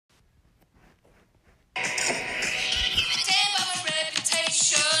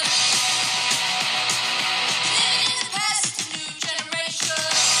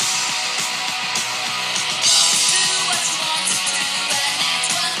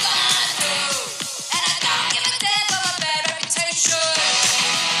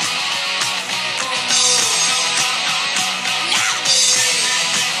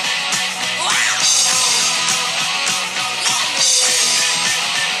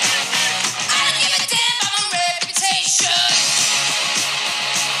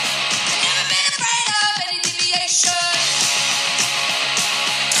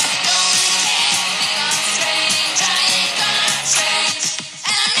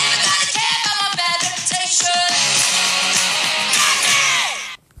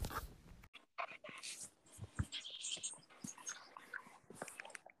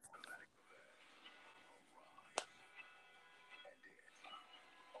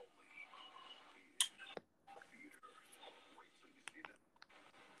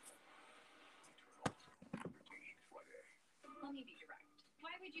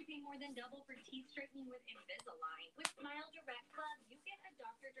you pay more than double for teeth straightening with Invisalign? With Smile Direct Club, you get a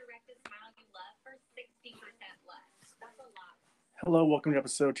doctor-directed smile you love for 60% less. That's a lot. Hello, welcome to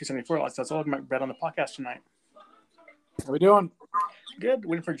episode 274. That's all. I'm Brett on the podcast tonight. How we doing? Good.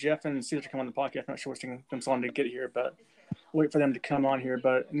 Waiting for Jeff and Caesar to come on the podcast. Not sure what's taking them so long to get here, but wait for them to come on here.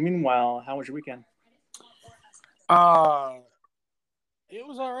 But meanwhile, how was your weekend? It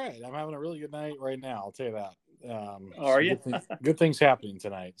was all right. I'm having a really good night right now. I'll tell you that. Are you? Good things happening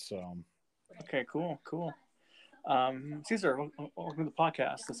tonight. So. Okay, cool. Caesar, welcome to the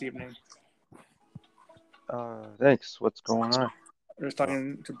podcast this evening. Thanks. What's going on? I was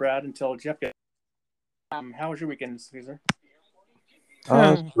talking to Brad until Jeff gets. How was your weekend, Caesar?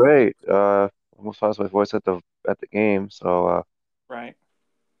 It's great. Almost lost my voice at the game. So right.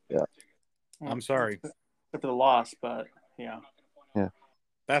 Yeah. Well, I'm sorry. Except for the loss, but yeah. Yeah.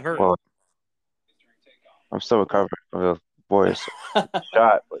 That hurt. Well, I'm still recovering from the voice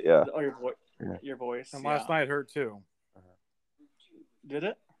shot, but yeah. Oh, your voice. And last night hurt too. Did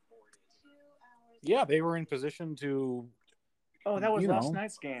it? Yeah, they were in position to. Oh, that was last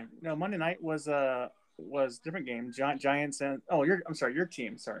night's game. No, Monday night was different game. Giants and I'm sorry, your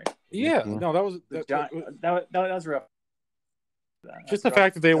team. Sorry. Yeah, no, that was rough. Just the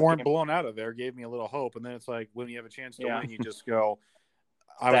fact that they weren't blown out of there gave me a little hope. And then it's like when you have a chance to win, you just go.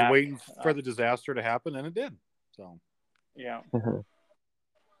 I was waiting for the disaster to happen, and it did. So. Yeah.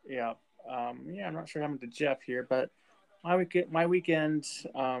 Yeah. I'm not sure what happened to Jeff here, but my weekend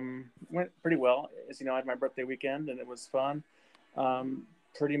went pretty well. As you know, I had my birthday weekend, and it was fun.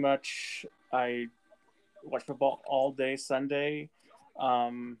 Pretty much, I watched football all day Sunday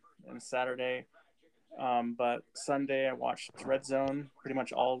and Saturday. But Sunday, I watched Red Zone pretty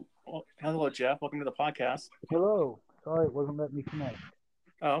much all. Hello, Jeff. Welcome to the podcast. Hello. Sorry, it wasn't letting me connect.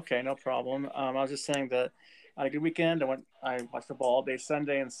 Oh, okay, no problem. I was just saying that I had a good weekend. I watched football all day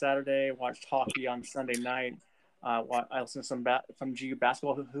Sunday and Saturday. Watched hockey on Sunday night. I listened to some GU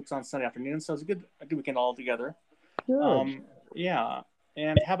basketball hoops on Sunday afternoon. So it was a good weekend all together. Good. Yeah.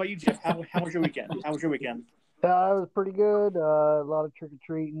 And how about you, Jeff? How was your weekend? How was your weekend? It was pretty good. A lot of trick or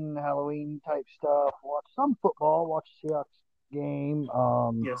treating, Halloween type stuff. Watched some football. Watched the Seahawks game.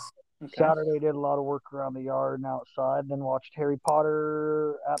 Yes. Okay. Saturday did a lot of work around the yard and outside. Then watched Harry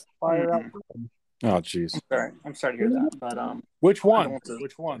Potter at the fire outside. Oh, jeez. I'm sorry to hear that. But which one?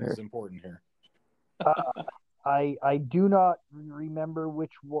 Which one is important here? I do not remember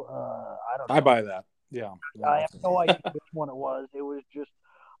which one. I don't know. I buy that. Yeah. I have no idea which one it was. It was just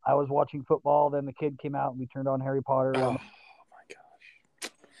I was watching football. Then the kid came out and we turned on Harry Potter. Oh my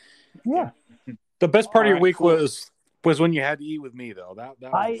gosh. Yeah. The best part of your week was when you had to eat with me, though. That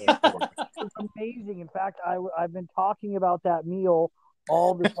was it was amazing. In fact, I've been talking about that meal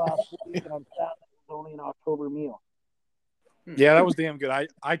all this last week, and I'm sad that it was only an October meal. Yeah, that was damn good.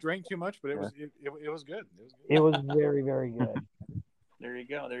 I drank too much, but it was good. It was very, very good. There you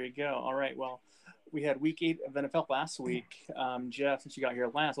go. All right. Well, we had week 8 of the NFL last week. Jeff, since you got here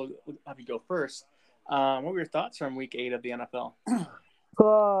last, we'll have you go first. What were your thoughts from week 8 of the NFL?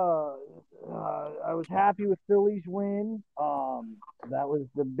 I was happy with Philly's win. That was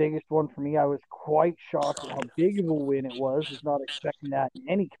the biggest one for me. I was quite shocked at how big of a win it was. Was not expecting that in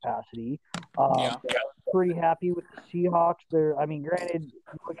any capacity. Pretty happy with the Seahawks. Granted,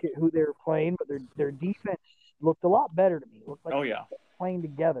 look at who they were playing, but their defense looked a lot better to me. It looked like they were playing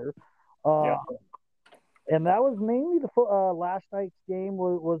together. And that was mainly the last night's game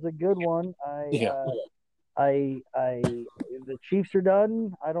was a good one. The Chiefs are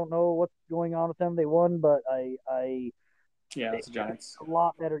done. I don't know what's going on with them. They won, but it's the Giants. A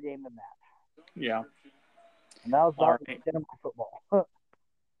lot better game than that. Yeah. And that was about the extent of my football.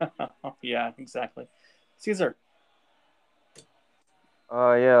 Yeah, exactly. Caesar.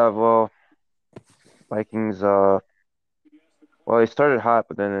 Well, Vikings. They started hot,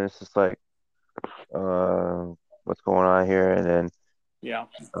 but then it's just like, what's going on here? And then,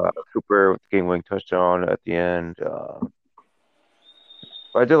 Cooper with the game-winning touchdown at the end.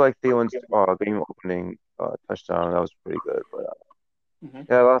 But I did like Thielen's game-opening touchdown. That was pretty good. But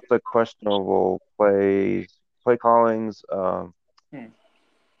lots of questionable play callings.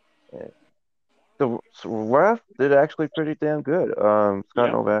 The ref did actually pretty damn good. Scott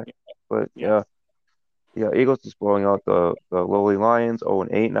Novak, but Eagles just blowing out the lowly Lions.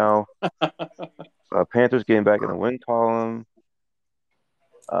 0-8 now. Panthers getting back in the win column.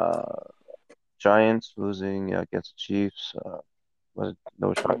 Giants losing against the Chiefs. Was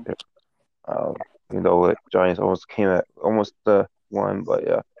no shot there. Even though the Giants almost won, but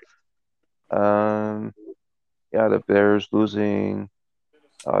the Bears losing.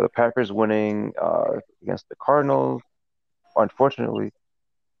 The Packers winning against the Cardinals. Unfortunately,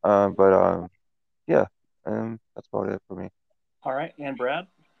 Yeah, and that's about it for me. All right, and Brad.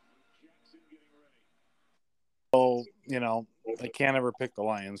 Well, I can't ever pick the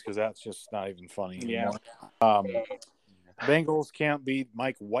Lions because that's just not even funny anymore. Bengals can't beat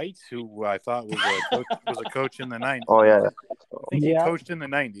Mike White, who I thought was a coach in the 90s. Oh yeah, I think he coached in the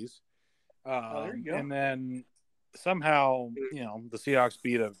 90s. There you go. And then somehow, the Seahawks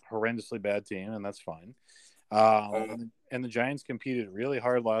beat a horrendously bad team, and that's fine. And the Giants competed really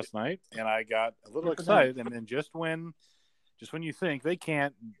hard last night, and I got a little excited. And then just when you think they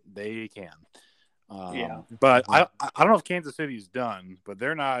can't, they can. But I don't know if Kansas City's done, but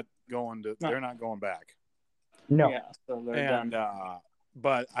they're not going back. No. Yeah, so they're done.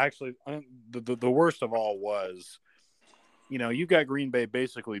 But actually, the worst of all was, you got Green Bay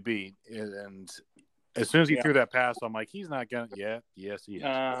basically beat, and as soon as he threw that pass, I'm like, he's not gonna. Yeah, yes, he is.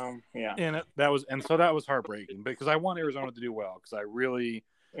 Yeah. And that was heartbreaking because I want Arizona to do well because I really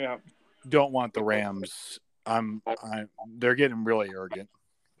don't want the Rams. They're getting really arrogant.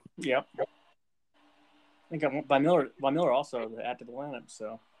 Yep. I think Von Miller also added the lineup,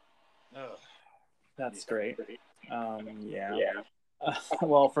 so that's great.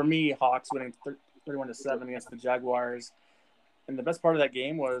 Well, for me, Hawks winning 31-7 against the Jaguars. And the best part of that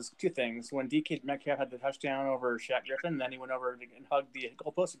game was two things. When DK Metcalf had the touchdown over Shaq Griffin, then he went over and hugged the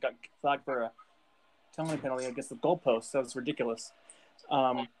goalpost and got flagged for a penalty penalty against the goalpost. That was ridiculous.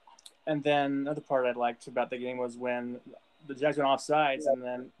 And then another part I liked about the game was when the Jags went offsides and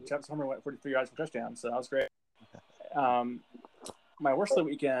then Travis Homer went 43 yards for touchdown. So that was great. My worst of the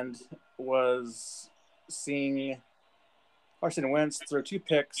weekend was seeing Carson Wentz throw two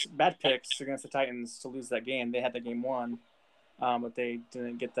bad picks against the Titans to lose that game. They had that game won, but they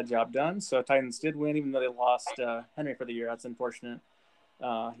didn't get the job done. So Titans did win, even though they lost Henry for the year. That's unfortunate.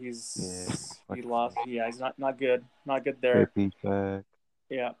 He lost. Yeah, he's not good. Not good there.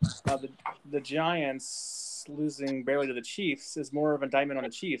 Yeah. The Giants losing barely to the Chiefs is more of an indictment on the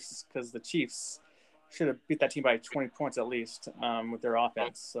Chiefs because the Chiefs should have beat that team by 20 points at least with their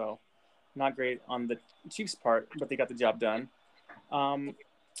offense. So not great on the Chiefs' part, but they got the job done.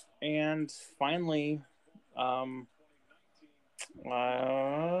 And finally,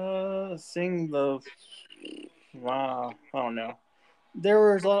 seeing the I don't know.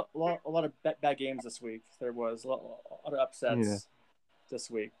 There was a lot of bad games this week. There was a lot of upsets this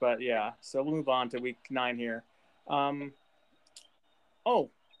week. But yeah, so we'll move on to week 9 here. The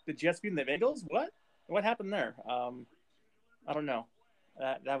Jets beating the Bengals? What happened there? I don't know.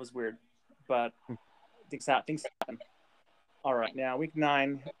 That was weird. But things happen. All right, now week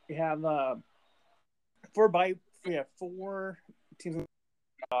 9, we have 4 teams in the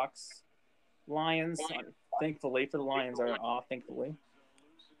box. Lions, thankfully for the Lions, are off. Thankfully,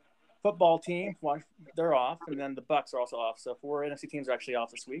 football team, they're off, and then the Bucs are also off. So 4 NFC teams are actually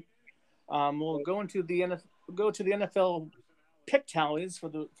off this week. We'll go to the NFL pick tallies for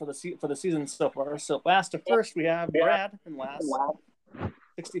the season so far. So last to first, we have Brad in last,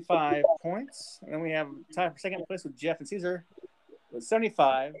 65 points, and then we have tied for second place with Jeff and Caesar with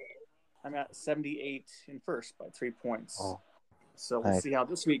 75. I'm at 78 in first by 3 points. So we'll see how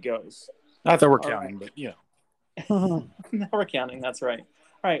this week goes. Not that we're counting, but Now we're counting. That's right.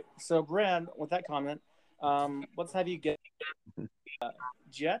 All right. So Brad, with that comment, let's have you get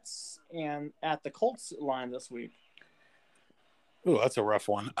Jets and at the Colts line this week. Ooh, that's a rough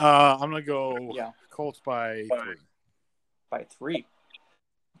one. I'm gonna go Colts by 3. By 3.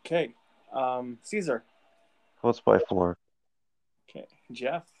 Okay. Caesar. Colts by 4. Okay.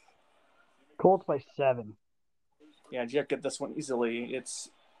 Jeff. Colts by 7. Yeah, Jeff get this one easily. It's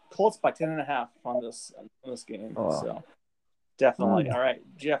Colts by 10.5 on this game. So definitely. All right,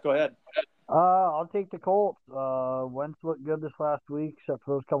 Jeff, go ahead. I'll take the Colts. Wentz looked good this last week, except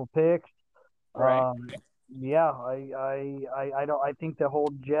for those couple picks. Right. I think the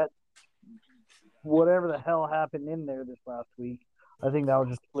whole Jets, whatever the hell happened in there this last week, I think that was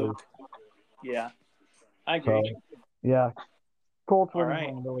just a fluke. Yeah, I agree. So, yeah, Colts win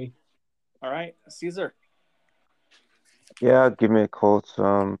handily. All right, Caesar. Yeah, give me a Colts.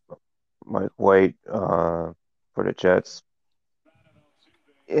 Mike White for the Jets.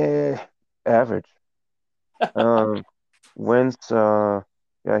 Average. Wentz,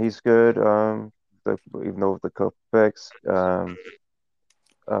 he's good. Even though with the couple picks, I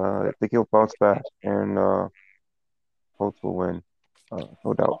think he'll bounce back and Colts will win,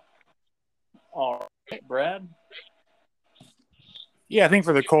 no doubt. All right, Brad. Yeah, I think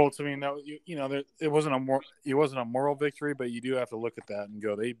for the Colts, I mean, it wasn't a moral victory, but you do have to look at that and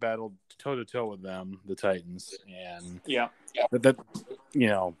go, they battled toe to toe with them, the Titans, and the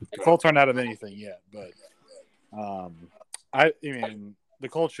Colts aren't out of anything yet. But I mean, the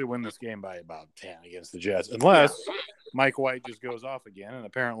Colts should win this game by about 10 against the Jets, unless Mike White just goes off again. And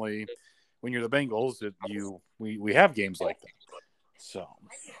apparently, when you're the Bengals, we have games like that. So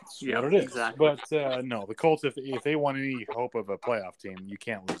that's what it is. Exactly. But no, the Colts, if they want any hope of a playoff team, you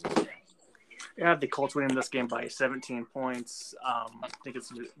can't lose this game. Yeah, the Colts winning this game by 17 points. I think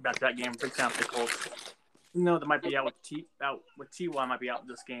it's back to that game. Big time for the Colts. No, that might be out with T.Y. might be out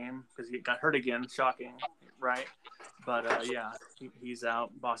this game because he got hurt again. Shocking, right? But yeah, he's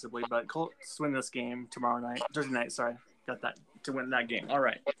out possibly. But Colts win this game Thursday night. Sorry, got that to win that game. All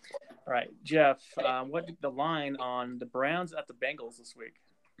right, Jeff. What the line on the Browns at the Bengals this week?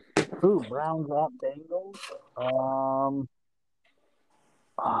 Ooh, Browns at Bengals.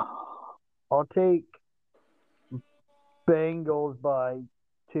 I'll take Bengals by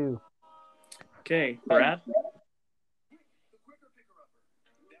 2. Okay, Brad.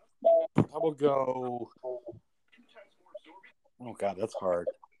 I will go. Oh God, that's hard.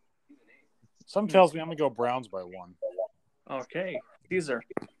 Some tells me I'm gonna go Browns by 1. Okay, Caesar.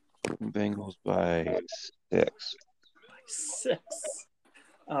 Bengals by 6. 6.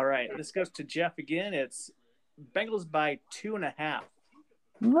 All right, this goes to Jeff again. It's Bengals by 2.5.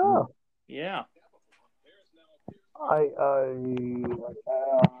 No. Yeah. I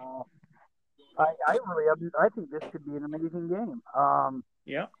think this could be an amazing game.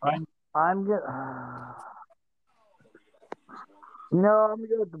 Yeah. I'm gonna. I'm gonna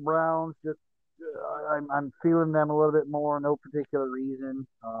go with the Browns. Just I'm feeling them a little bit more, no particular reason.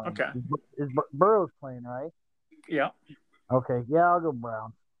 Okay. Is Burrow's playing, right? Yeah. Okay. Yeah, I'll go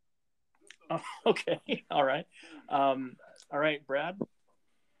Browns. Oh, okay. All right. All right, Brad.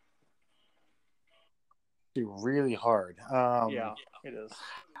 Really hard. Yeah, it is.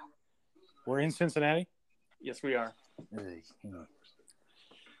 We're in Cincinnati. Yes, we are.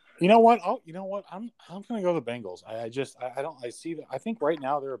 You know what? I'm gonna go the Bengals. I see that. I think right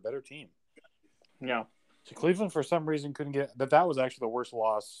now they're a better team. Yeah. So Cleveland for some reason couldn't get that was actually the worst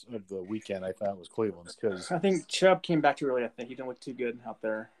loss of the weekend. I thought was Cleveland's because I think Chubb came back too early. I think he didn't look too good out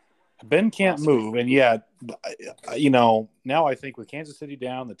there. Ben can't move, and now I think with Kansas City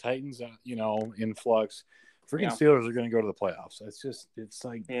down, the Titans, in flux, freaking Steelers are going to go to the playoffs. It's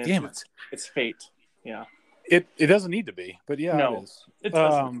like, damn it, it's fate. Yeah, it doesn't need to be, but yeah, no, it is. It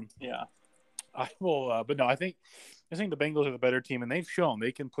doesn't. Yeah, I will, but no, I think the Bengals are the better team, and they've shown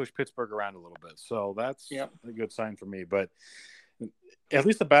they can push Pittsburgh around a little bit, so that's a good sign for me. But at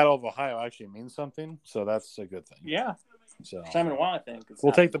least the Battle of Ohio actually means something, so that's a good thing. Yeah. So time in a while, I think.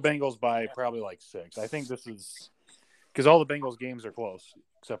 We'll take the Bengals by probably like 6. I think this is because all the Bengals games are close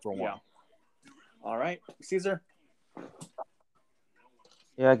except for one. Yeah. All right, Caesar.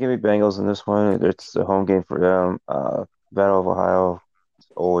 Yeah, give me Bengals in this one. It's a home game for them. Battle of Ohio is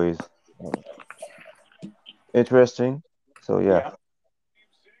always interesting. So yeah.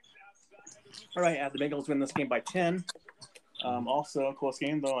 All right, the Bengals win this game by 10. Also a close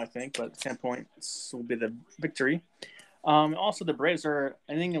game though, I think, but 10 points will be the victory. Also, the Braves are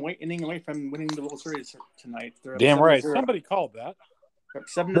inning away from winning the World Series tonight. They're damn right. Somebody called that.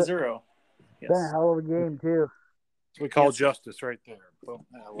 7-0. Yes. Been a hell of a game too. We call justice right there. Well,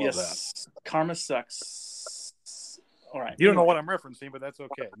 I love that. Karma sucks. All right. You don't know what I'm referencing, but that's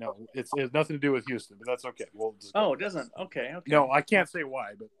okay. No, it has nothing to do with Houston, but that's okay. It doesn't. Okay. No, I can't say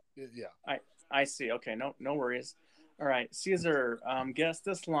why, but yeah. I see. Okay. No worries. All right, Caesar, guess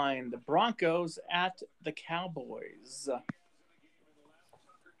this line. The Broncos at the Cowboys.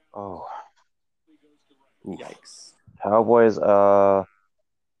 Oh. Yikes. Cowboys,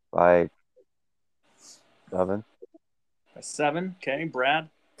 by 7. By 7. Okay, Brad.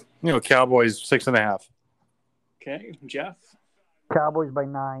 Cowboys 6.5. Okay, Jeff. Cowboys by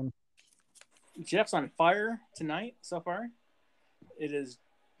 9. Jeff's on fire tonight so far. It is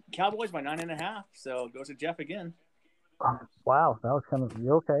Cowboys by 9.5. So it goes to Jeff again. Wow, that was kind of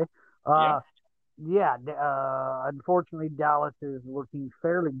okay. Unfortunately, Dallas is looking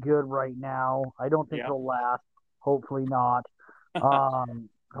fairly good right now. I don't think they'll last. Hopefully not.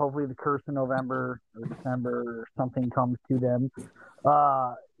 Hopefully the curse of November or December or something comes to them.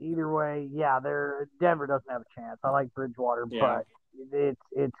 Either way, Denver doesn't have a chance. I like Bridgewater, but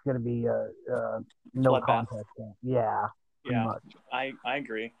it's going to be a no contest game. Yeah. I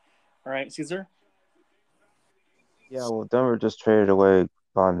agree. All right, Caesar. Yeah, well, Denver just traded away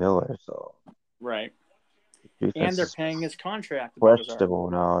Von Miller, so right. And they're paying his contract.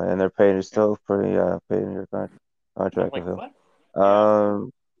 Questionable now, and they're paying still pretty paying your contract with him. What?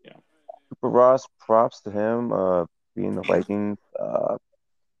 But Ross, props to him. Being the Vikings.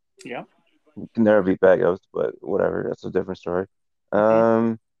 You can never beat Bagos, but whatever. That's a different story.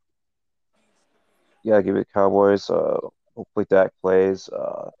 Give it Cowboys. hopefully Dak plays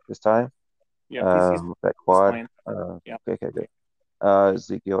this time. Yeah, That quad. playing. Yeah. Okay, good.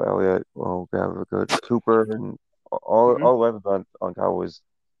 Ezekiel Elliott will have a good Cooper and Mhm. all the weapons on Cowboys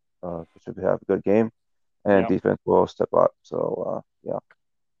should have a good game, and Yep. defense will step up. So yeah,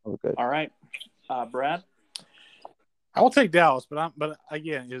 that'll be good. All right, Brad. I will take Dallas, but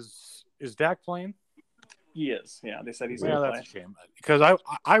again, is Dak playing? He is. Yeah, they said he's Yeah, going to that's play. a shame because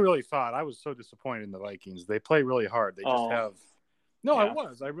I really thought I was so disappointed in the Vikings. They play really hard. They just have. No, yeah.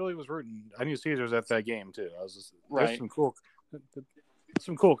 I really was rooting. I knew Caesar was at that game too. I was just right. There's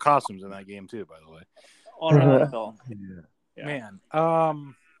some cool costumes in that game too. By the way. All right, NFL. Yeah. Man.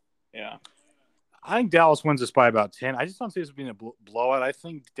 Yeah. I think Dallas wins this by about 10. I just don't see this being a blowout. I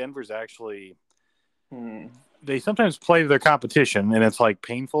think Denver's actually. They sometimes play their competition, and it's like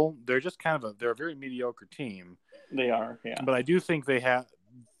painful. They're just they're a very mediocre team. They are, yeah. But I do think they're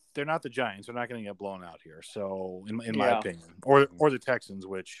not the Giants. They're not going to get blown out here. So, in my opinion, or the Texans,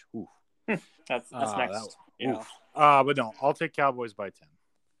 which that's next. But no, I'll take Cowboys by 10.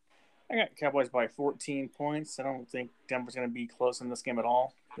 I got Cowboys by 14 points. I don't think Denver's going to be close in this game at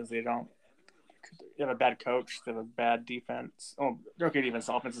all because they have a bad coach. They have a bad defense. Oh, their okay defense.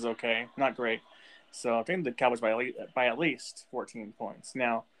 Offense is okay, not great. So I think the Cowboys by at least 14 points.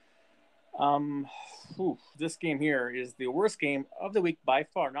 Now, this game here is the worst game of the week by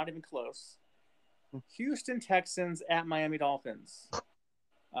far, not even close. Houston Texans at Miami Dolphins.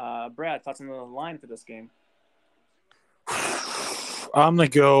 Brad, thoughts on the line for this game? I'm going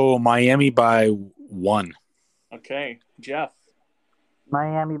to go Miami by 1. Okay. Jeff?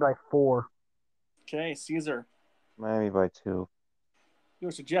 Miami by 4. Okay. Caesar? Miami by 2.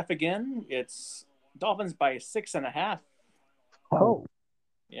 Goes to Jeff again. It's Dolphins by 6.5. Oh.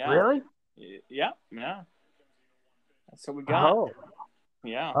 Yeah. Really? Yeah. That's what we got. Oh.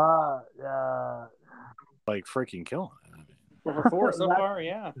 Yeah. Like freaking killing it. We're for 4 so far,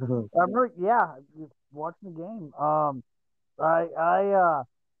 yeah. I'm really, just watching the game. I'm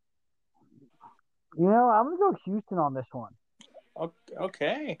gonna go Houston on this one.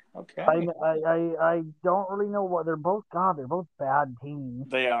 Okay. I don't really know what they're both. God, they're both bad teams.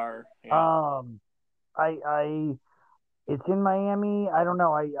 They are. Yeah. It's in Miami. I don't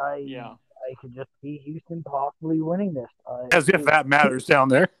know. I could just see Houston possibly winning this. As if that matters down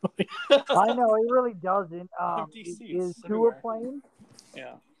there. I know it really doesn't. Is Tua playing?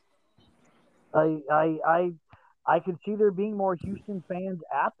 Yeah. I could see there being more Houston fans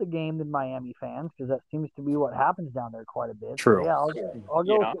at the game than Miami fans because that seems to be what happens down there quite a bit. True. So, yeah, I'll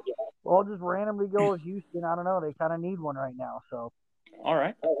go. Yeah. I'll just randomly go with Houston. I don't know. They kind of need one right now. So. All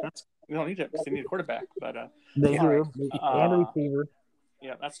right. We don't need it because they need a quarterback, but they do. Right. And a receiver.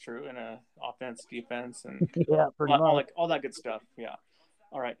 Yeah, that's true. And offense, defense, and yeah, pretty much. all that good stuff. Yeah.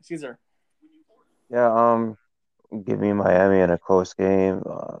 All right, Caesar. Yeah. Give me Miami in a close game.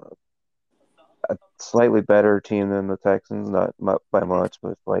 A slightly better team than the Texans, not by much,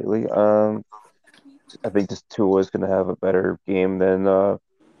 but slightly. I think this Tua is going to have a better game than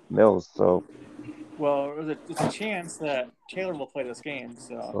Mills. So. Well, there's a chance that Taylor will play this game,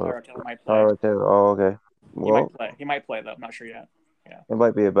 so Tyrod Taylor might play. Tyrod Taylor. Oh, okay. Well, he might play though. I'm not sure yet. Yeah. It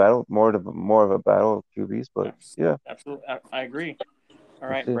might be a battle, more of a battle of QBs, but yeah. Absolutely, I agree. All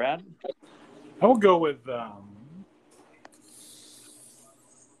right, Brad. I will go with. I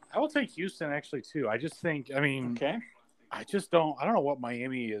will take Houston actually too. I just think. I mean. Okay. I don't know what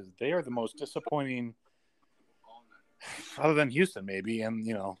Miami is. They are the most disappointing. Other than Houston, maybe, and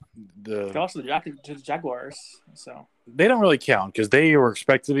also the Jaguars, so they don't really count because they were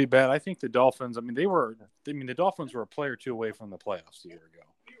expected to be bad. I think the Dolphins. The Dolphins were a player or two away from the playoffs a year ago.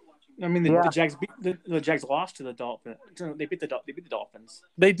 I mean, the Jags the Jags lost to the Dolphins. They beat the Dolphins.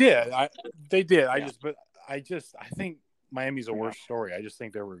 They did. They did. Yeah. I think Miami's a worse story. I just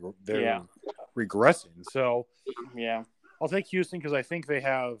think they're regressing. So yeah. I'll take Houston because I think they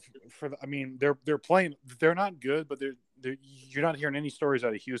have. They're playing. They're not good, but you're not hearing any stories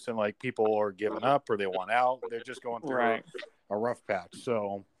out of Houston like people are giving up or they want out. They're just going through a rough patch.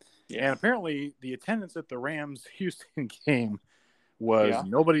 So, and apparently the attendance at the Rams Houston game was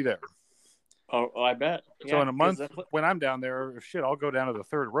nobody there. Oh, I bet. So in a month when I'm down there, I'll go down to the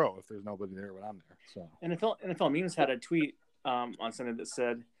third row if there's nobody there when I'm there. So NFL Memes had a tweet on Sunday that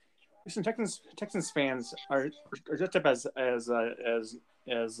said. Some Texans fans are dressed up as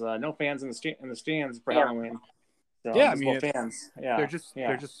no fans in the stands for Halloween. So, fans. Yeah,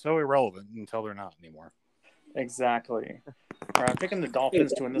 they're just so irrelevant until they're not anymore. Exactly. All right, I'm picking the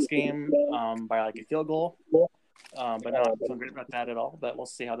Dolphins to win this game by like a field goal, but not feeling great about that at all. But we'll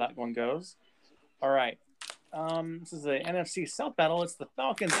see how that one goes. All right, this is the NFC South battle. It's the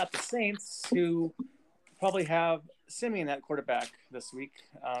Falcons at the Saints, who probably have Simeon at quarterback this week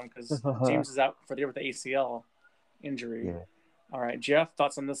because James is out for the year with the ACL injury. Yeah. All right, Jeff,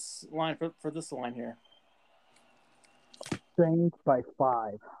 thoughts on this line for this line here? Saints by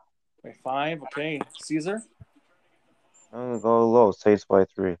 5. By 5, okay. Caesar? I'm gonna go low. Saints by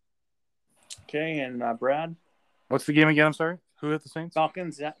 3. Okay, and Brad? What's the game again? I'm sorry. Who hit the Saints?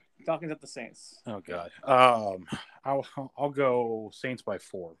 Falcons at the Saints. Oh God. I'll go Saints by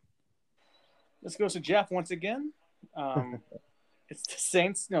 4. This goes to Jeff once again. It's the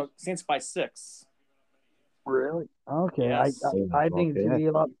Saints. No, Saints by 6. Really? Okay. Yes. I think it's gonna be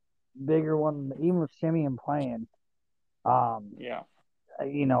a lot bigger one, even with Simeon playing. Yeah.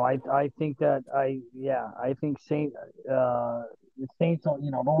 I think that I think the Saints, they'll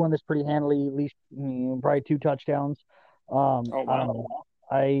win this pretty handily, at least probably 2 touchdowns. Oh, wow. I don't know.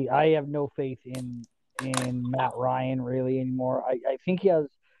 I have no faith in Matt Ryan really anymore. I think he has,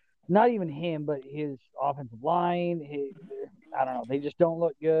 not even him, but his offensive line. I don't know. They just don't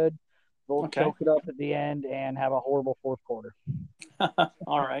look good. They'll choke it up at the end and have a horrible fourth quarter.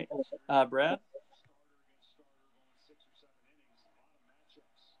 All right, Brad.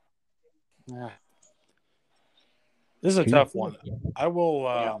 Yeah. This is a tough one. I will,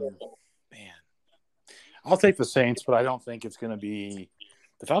 I'll take the Saints, but I don't think it's going to be.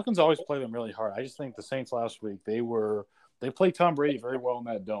 The Falcons always play them really hard. I just think the Saints last week they played Tom Brady very well in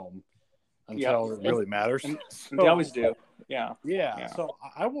that dome until it really matters. And they always do. Yeah. So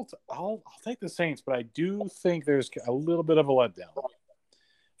I'll take the Saints, but I do think there's a little bit of a letdown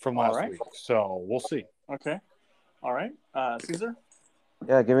from last week. So we'll see. Okay. All right, Caesar.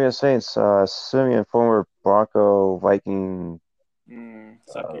 Yeah, give me a Saints. Simeon, former Bronco, Viking,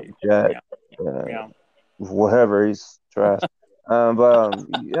 Jet, whatever. He's trash. Matt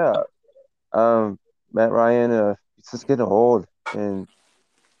Ryan, he's just getting old, and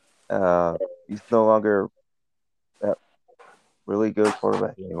he's no longer that really good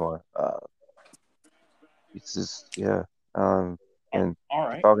quarterback anymore. It's just and all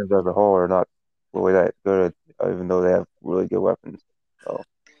right. The Falcons as a whole are not really that good, even though they have really good weapons. So,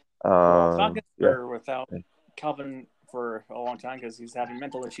 Falcons are without Calvin for a long time because he's having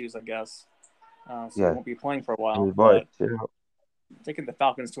mental issues, I guess. He won't be playing for a while. But taking the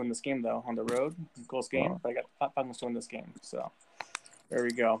Falcons to win this game, though, on the road, close game. But I got the Falcons to win this game. So there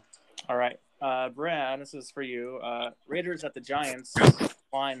we go. All right, Brad, this is for you. Raiders at the Giants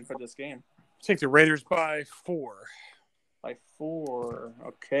line for this game. Take the Raiders by 4. By 4.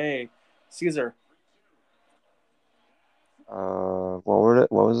 Okay, Caesar.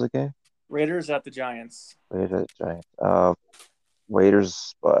 What was the game? Raiders at the Giants. Raiders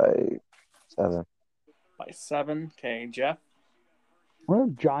by 7. By 7. Okay, Jeff. We're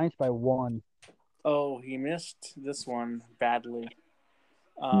Giants by 1. Oh, he missed this one badly.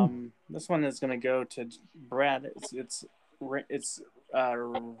 This one is going to go to Brad. It's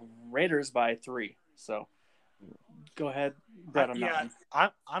Raiders by 3. So go ahead, Brad. On that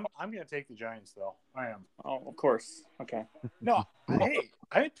one. I'm going to take the Giants though. I am. Oh, of course. Okay. No, hey,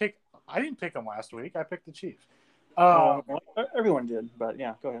 I didn't pick them last week. I picked the Chiefs. Everyone did, but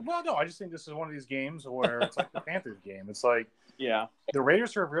yeah, go ahead. Well, no, I just think this is one of these games where it's like the Panthers game. It's like, the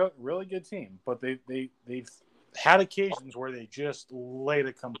Raiders are a really good team, but they've had occasions where they just laid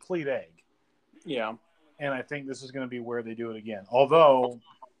a complete egg. Yeah. And I think this is going to be where they do it again. Although,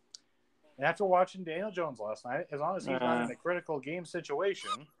 after watching Daniel Jones last night, as long as he's not in a critical game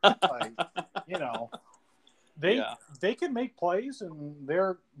situation, they can make plays, and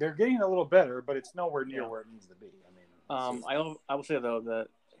they're getting a little better, but it's nowhere near where it needs to be. I mean, I will say though that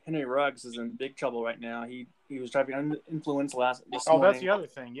Henry Ruggs is in big trouble right now. He was driving influence this morning. That's the other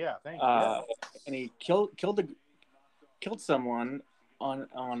thing. Yeah, thank you. And he killed someone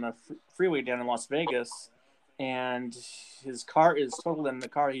on a freeway down in Las Vegas, and his car is totaled, and the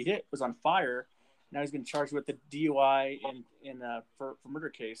car he hit was on fire. Now he's been charged with the DUI for murder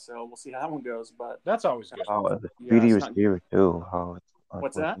case. So we'll see how that one goes. But that's always good. The speedy receiver too.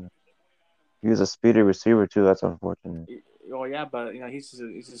 What's that? He was a speedy receiver too. That's unfortunate. Oh yeah, but he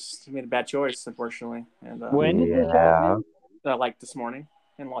made a bad choice, unfortunately. And when did this happen? Like this morning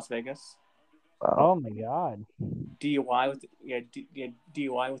in Las Vegas. Wow. Oh my God. DUI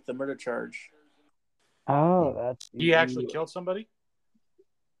with the murder charge. Oh, that's. He actually killed somebody.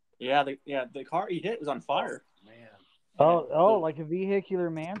 Yeah, the car he hit was on fire. Man. Oh, like a vehicular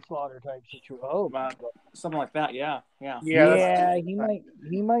manslaughter type situation. Oh, something like that. Yeah.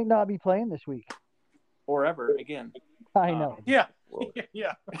 He might not be playing this week or ever again. I know. Yeah.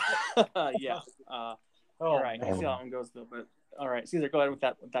 Yeah. All right. We'll see how that one goes though. But all right, Caesar, go ahead with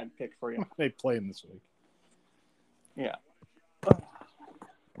that pick for you. They play him this week. Yeah.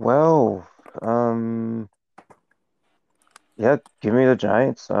 Well, Yeah, give me the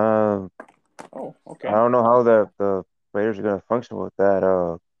Giants. Oh, I okay. don't know how the Raiders are gonna function with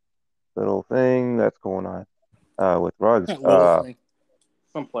that little thing that's going on with Ruggs. That little thing.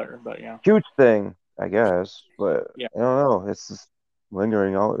 Some player, but yeah. Huge thing, I guess, but Yeah. I don't know. It's just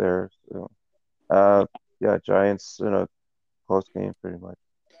lingering out there. So, uh, yeah, Giants in a close game, pretty much.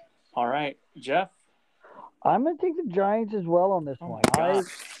 All right, Jeff. I'm gonna take the Giants as well on this Oh one. my God.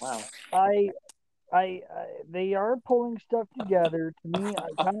 Wow. I, they are pulling stuff together. To me,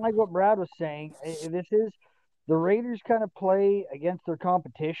 kind of like what Brad was saying. This is the Raiders kind of play against their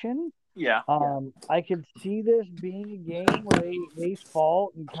competition. Yeah. I could see this being a game where they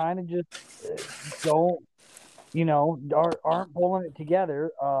fall and kind of just don't, aren't pulling it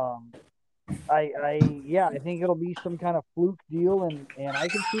together. Yeah, I think it'll be some kind of fluke deal, and I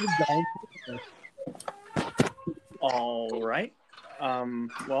can see the Giants winning this. All right.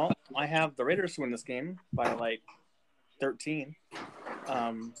 Well, I have the Raiders to win this game by like 13.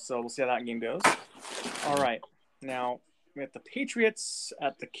 So we'll see how that game goes. All right. Now we have the Patriots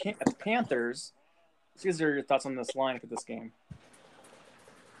at the Panthers. These are your thoughts on this line for this game.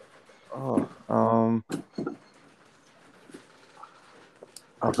 Oh,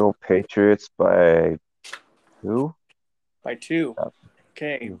 I'll go Patriots by 2. By 2. Yeah,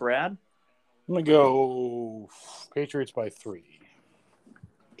 Okay, 2. Brad. I'm gonna go Patriots by 3.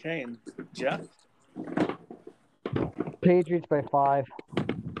 Okay, and Jeff. Patriots by 5.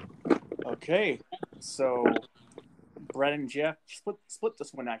 Okay, so Brad and Jeff split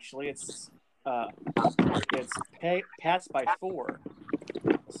this one. Actually, it's Pats by 4.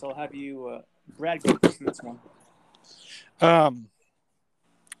 So I'll have you, Brad, go first in this one.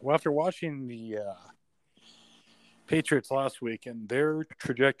 Well, after watching the Patriots last week and their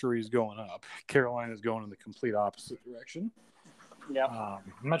trajectory is going up, Carolina is going in the complete opposite direction. Yeah. I'm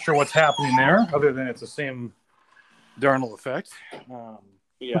not sure what's happening there, other than it's the same Darnold effect.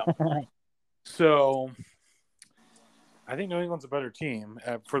 Yeah. So I think New England's a better team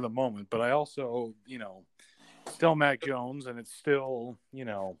for the moment, but I also, still Mac Jones, and it's still,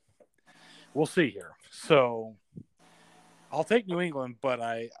 we'll see here. So I'll take New England, but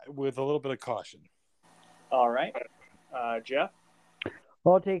with a little bit of caution. All right, Jeff.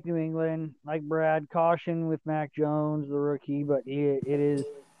 I'll take New England, like Brad. Caution with Mac Jones, the rookie, but it is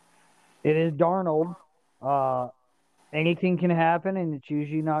Darnold. Anything can happen, and it's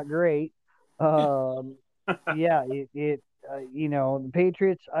usually not great. Yeah, the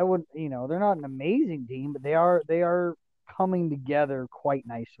Patriots. I would, they're not an amazing team, but they are coming together quite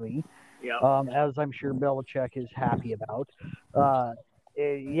nicely. Yeah. As I'm sure Belichick is happy about.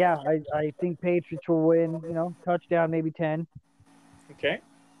 Yeah, I think Patriots will win. Touchdown, maybe 10. Okay.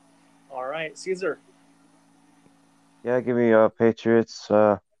 All right, Caesar. Yeah, give me Patriots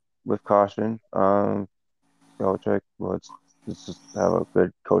with caution. Belichick, let's just have a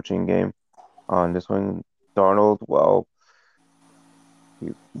good coaching game on this one. Darnold, well,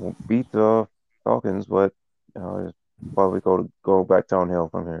 he won't beat the Falcons, but it's probably go back downhill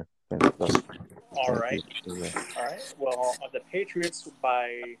from here. All right. All right. Well, the Patriots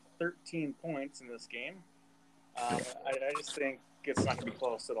by 13 points in this game. I just think it's not going to be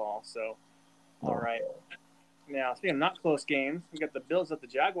close at all. So, all right. Now, speaking of not close games, we got the Bills at the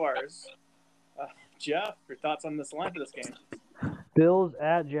Jaguars. Jeff, your thoughts on this line for this game? Bills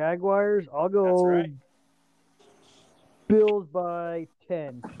at Jaguars. I'll go. That's right. Bills by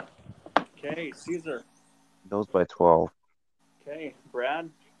 10. Okay, Caesar. Bills by 12. Okay, Brad.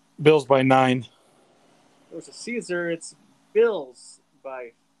 Bills by 9. It was a Caesar. It's Bills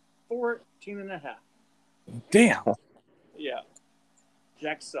by 14.5. Damn. Yeah.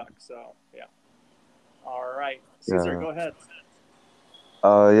 Jack sucks. So yeah. All right, Caesar, go ahead.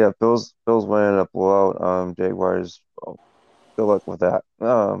 Yeah, Bills winning a blowout. Jaguars. Well, good luck with that.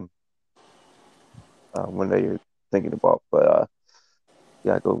 When that you're thinking about, but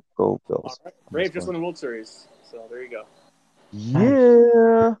yeah, go Bills. All right. Braves just won the World Series, so there you go.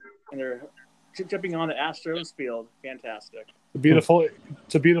 Yeah. And they're jumping on the Astros field. Fantastic.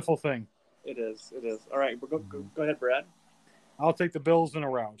 It's a beautiful thing. It is. It is. All right, go ahead, Brad. I'll take the Bills in a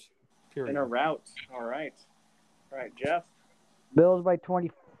rout. Period. In a rout. All right. All right, Jeff. Bills by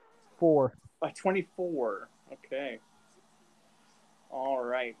 24. By 24. Okay. All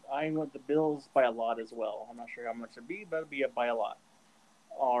right. I went the Bills by a lot as well. I'm not sure how much it'd be, but it'll be by a lot.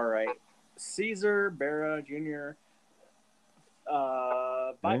 All right. Caesar Barra Jr.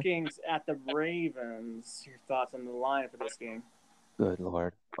 Vikings at the Ravens. Your thoughts on the line for this game? Good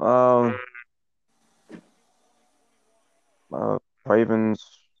Lord.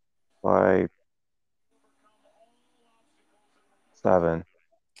 Ravens by 7.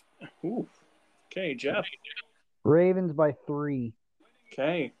 Ooh. Okay, Jeff. Ravens by 3.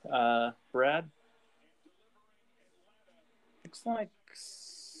 Okay. Brad. Looks like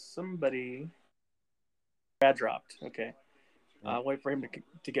somebody. Brad dropped. Okay. Wait for him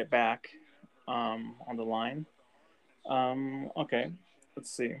to get back on the line. Okay.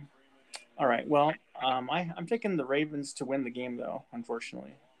 Let's see. All right. Well, I'm taking the Ravens to win the game, though,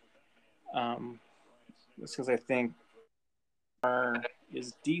 unfortunately. Just because I think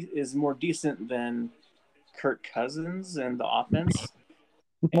is more decent than Kirk Cousins and the offense.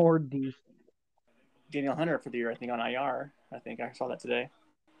 More decent. Daniel Hunter for the year, I think, on IR. I think I saw that today.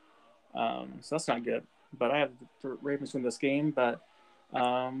 So that's not good. But I have the Ravens win this game. But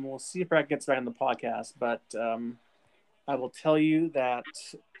we'll see if Brad gets back on the podcast. But I will tell you that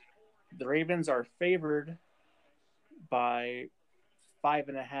the Ravens are favored by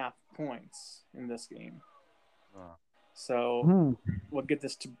 5.5 points in this game. So we'll get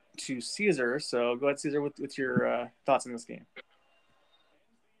this to Caesar. So go ahead, Caesar, with your thoughts on this game.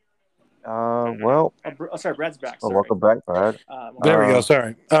 Well. Sorry, Brad's back. Sorry. Welcome back, Brad. There we go.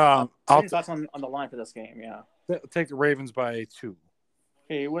 Sorry. Any thoughts on the line for this game? Yeah. Take the Ravens by 2.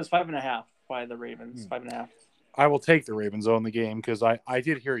 Okay, it was 5.5 by the Ravens. 5.5. I will take the Ravens on the game because I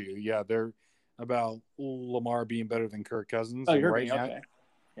did hear you. Yeah, they're about Lamar being better than Kirk Cousins. Oh, you're right. Okay.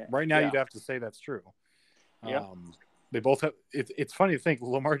 Yeah. Right now, you'd have to say that's true. Yeah. They both have. It's funny to think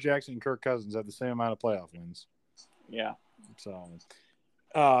Lamar Jackson and Kirk Cousins have the same amount of playoff wins. Yeah. So,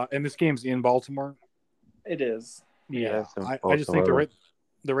 and this game's in Baltimore. It is. Yeah. I just think the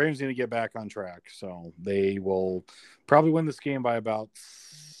Ravens need to get back on track. So they will probably win this game by about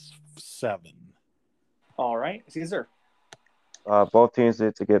 7. All right, Caesar. Both teams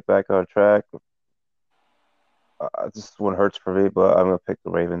need to get back on track. This one hurts for me, but I'm gonna pick the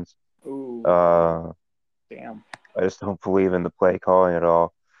Ravens. Ooh. Damn. I just don't believe in the play calling at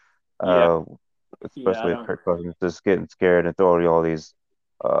all. Especially if Kirk Cousins just getting scared and throwing all these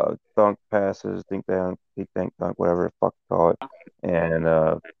dunk passes, dink dunk, whatever the fuck you call it, and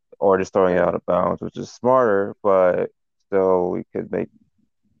or just throwing it out of bounds, which is smarter, but still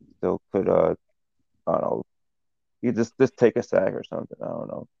I don't know. You just take a sack or something. I don't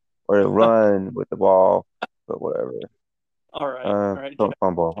know, or run with the ball, but whatever. All right. Don't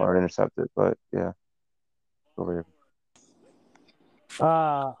fumble or intercept it, but yeah. Over here.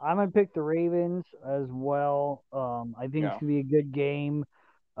 I'm gonna pick the Ravens as well. I think it's gonna be a good game.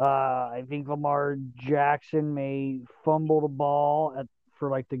 I think Lamar Jackson may fumble the ball for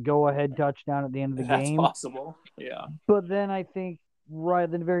like the go-ahead touchdown at the end of the game. That's possible. Yeah. But then I think right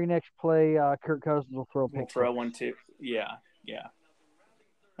the very next play, Kirk Cousins will throw a pick. Throw one too. Yeah.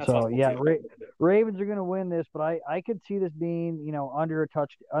 That's so yeah, Ravens are gonna win this, but I could see this being under a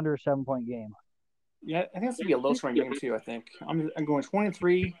 7-point game. Yeah, I think it's gonna be a low-scoring game too. I think I'm going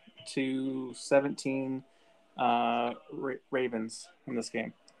 23-17 Ravens in this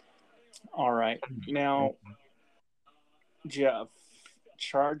game. All right, now Jeff,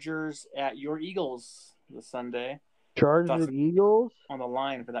 Chargers at your Eagles this Sunday. Chargers at Eagles on the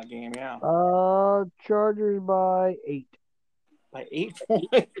line for that game. Yeah. Chargers by 8. By 8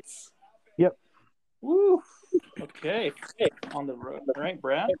 points. Yep. Woo. Okay. On the road, right,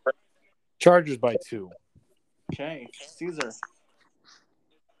 Brad? Chargers by 2. Okay, Caesar.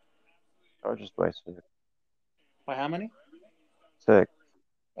 Chargers by 6. By how many? 6.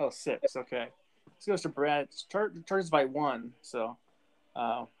 Oh, 6. Okay. This goes to Brad. Chargers by 1. So,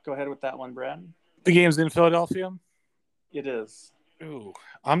 go ahead with that one, Brad. The game's in Philadelphia. It is. Ooh,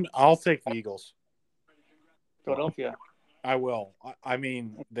 I'll take the Eagles. Philadelphia. I will. I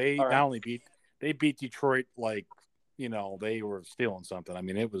mean, they not only beat Detroit like they were stealing something. I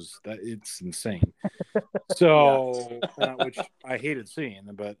mean, it's insane. So, which I hated seeing,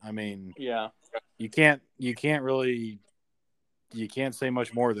 but I mean, yeah, you can't say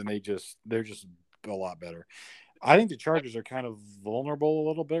much more than they're just a lot better. I think the Chargers are kind of vulnerable a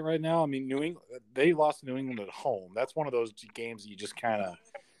little bit right now. I mean, they lost to New England at home. That's one of those games that you just kind of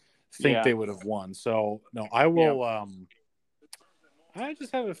think they would have won. So, no, I will. Yeah. I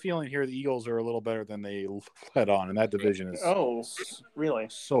just have a feeling here the Eagles are a little better than they let on, and that division is really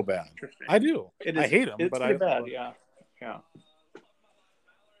so bad. I do. I hate them, but I bad. Yeah.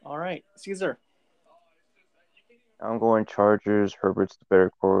 All right, Caesar. I'm going Chargers. Herbert's the better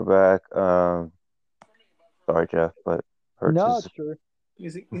quarterback. Sorry, Jeff, but Hurts is true.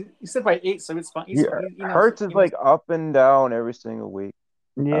 You said by 8, so it's fine. Hurts is like up and down every single week.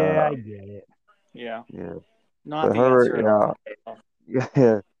 Yeah, I get it. Yeah. Not but the Herbert, answer.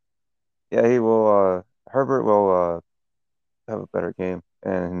 Yeah, he will. Herbert will have a better game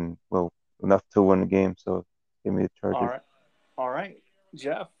and will enough to win the game. So give me the Chargers. All right,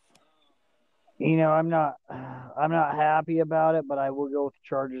 Jeff. I'm not happy about it, but I will go with the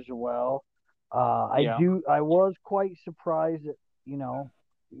Chargers as well. I was quite surprised at,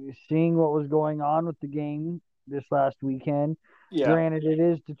 seeing what was going on with the game this last weekend. Yeah. Granted, it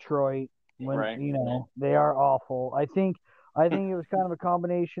is Detroit when, Right. they are awful. I think it was kind of a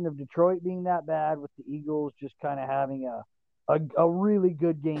combination of Detroit being that bad with the Eagles just kind of having a really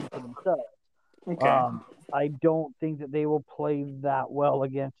good game for themselves. Okay. I don't think that they will play that well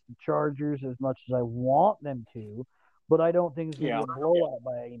against the Chargers as much as I want them to, but I don't think it's going to be a blowout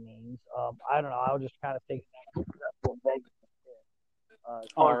by any means. I don't know. I'll just kind of think that's what Vegas did.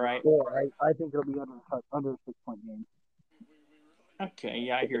 All right. I think it'll be under a 6-point game. Okay.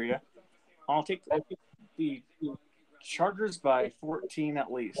 Yeah, I hear you. I'll take the Chargers by 14 at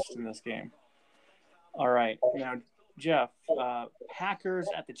least in this game. All right. Now, Jeff, Packers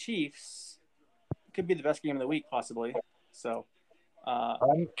at the Chiefs could be the best game of the week, possibly. So,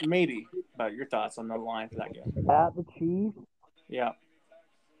 maybe. But your thoughts on the line for that game? At the Chiefs? Yeah.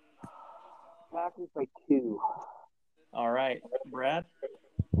 Packers by 2. All right. Brad?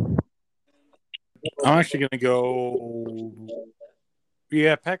 I'm actually going to go.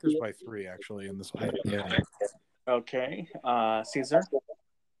 Yeah, Packers by 3, actually, in this one. Yeah. Okay. Caesar?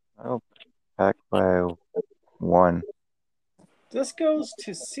 Oh, Pack by 1. This goes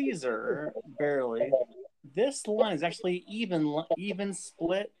to Caesar, barely. This line is actually even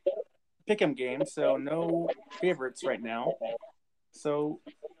split pick'em game, so no favorites right now. So,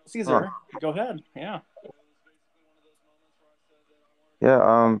 Caesar, go ahead. Yeah.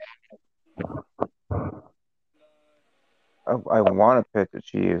 Yeah. I want to pick the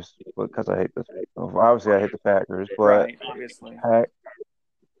Chiefs because I hate obviously I hate the Packers, but right, obviously.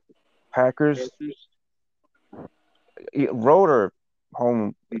 Packers road or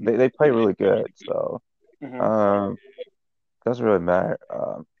home, they play really good, so doesn't really matter.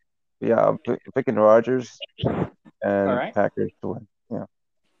 Yeah, I'm picking Rodgers and Packers to win. Yeah.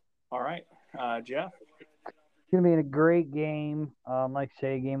 All right, Jeff. It's gonna be a great game. Like I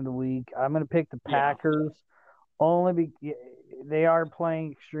say, game of the week. I'm gonna pick the Packers. Only they are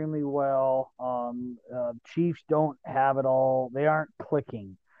playing extremely well. Chiefs don't have it all. They aren't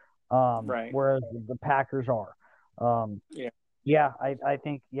clicking. Whereas the Packers are. I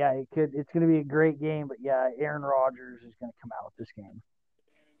think it's going to be a great game, but Aaron Rodgers is going to come out with this game.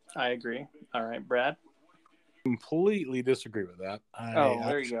 I agree. All right, Brad. Completely disagree with that.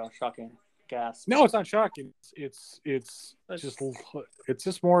 There you go. Shocking. Gasp. No, it's not shocking. It's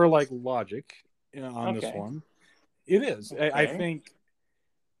just more like logic on this one. It is. Okay. I think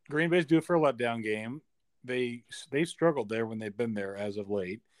Green Bay's due for a letdown game. They struggled there when they've been there as of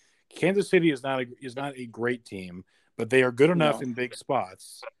late. Kansas City is not a great team, but they are good enough in big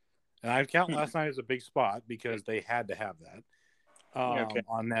spots. And I count last night as a big spot because they had to have that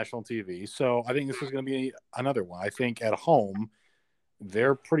on national TV. So I think this is going to be another one. I think at home,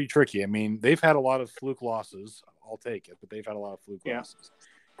 they're pretty tricky. I mean, they've had a lot of fluke losses. I'll take it, but they've had a lot of fluke losses.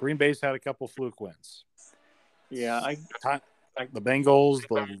 Green Bay's had a couple fluke wins. Yeah, the Bengals,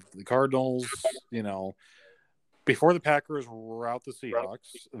 the Cardinals, before the Packers rout the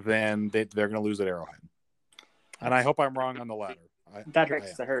Seahawks, then they're going to lose at Arrowhead. And I hope I'm wrong on the latter. That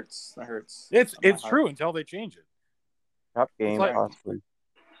hurts. It's true until they change it. Tough game, possibly.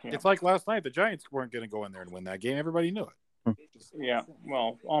 It's like last night. The Giants weren't going to go in there and win that game. Everybody knew it. Yeah,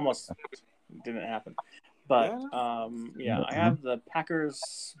 well, almost didn't happen. But, I have the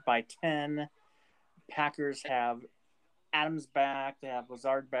Packers by 10. Packers have Adams back. They have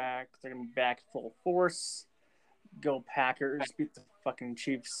Lazard back. They're going to be back full force. Go Packers. Beat the fucking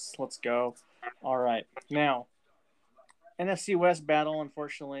Chiefs. Let's go. All right. Now, NFC West battle.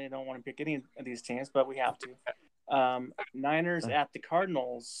 Unfortunately, I don't want to pick any of these teams, but we have to. Niners at the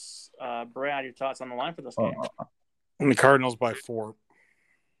Cardinals. Brad, your thoughts on the line for this game? The Cardinals by 4.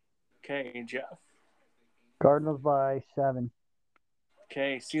 Okay, Jeff. Cardinals by 7.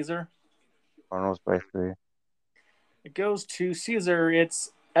 Okay, Caesar. Cardinals by 3. It goes to Caesar.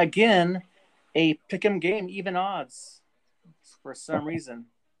 It's again a pick'em game, even odds, for some reason.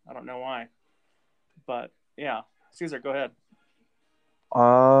 I don't know why, but yeah, Caesar, go ahead.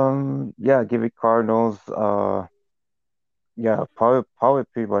 Give it Cardinals. Probably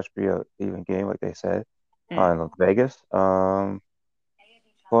pretty much be an even game, like they said, in Vegas. But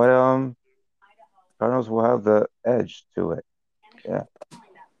Cardinals will have the edge to it. Yeah.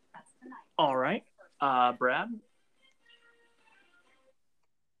 All right, Brad.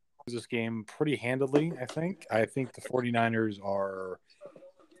 This game pretty handily, I think. I think the 49ers are.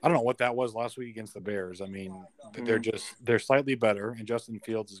 I don't know what that was last week against the Bears. I mean, they're slightly better, and Justin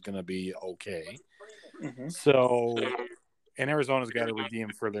Fields is going to be okay. So, and Arizona's got to redeem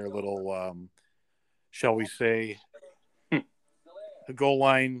for their little shall we say, the goal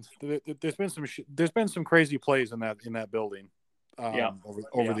line. There's been some crazy plays in that building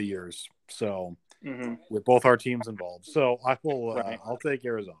over the years. So with both our teams involved, so I'll take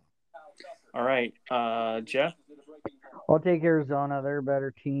Arizona. All right, Jeff. I'll take Arizona. They're a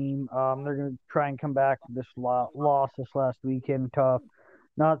better team. They're going to try and come back to this loss this last weekend. Tough.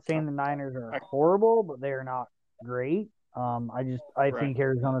 Not saying the Niners are horrible, but they are not great. I think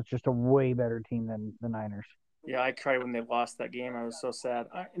Arizona's just a way better team than the Niners. Yeah, I cried when they lost that game. I was so sad.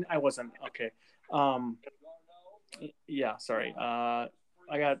 I wasn't okay. Yeah, sorry. I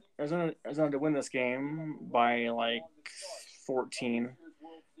got Arizona to win this game by like 14.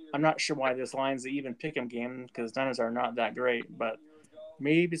 I'm not sure why this line's the even pick 'em game because Niners are not that great, but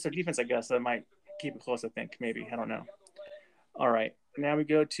maybe it's their defense, I guess, that might keep it close, I think. Maybe. I don't know. All right. Now we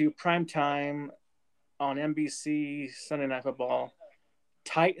go to prime time on NBC, Sunday Night Football.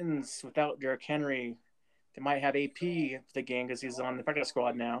 Titans without Derrick Henry. They might have AP for the game because he's on the practice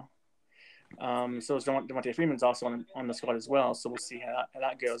squad now. So is Devontae Freeman's also on the squad as well. So we'll see how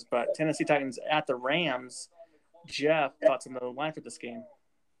that goes. But Tennessee Titans at the Rams. Jeff, thoughts on the line for this game?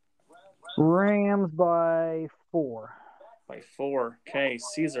 Rams by 4. By 4. Okay,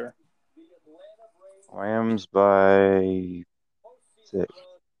 Caesar. Rams by 6.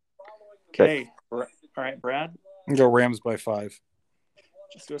 Okay. All right, Brad. Go Rams by 5.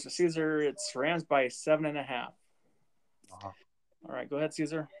 Just goes to Caesar. It's Rams by 7.5. All right, go ahead,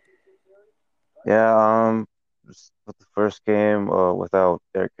 Caesar. Yeah, just with the first game without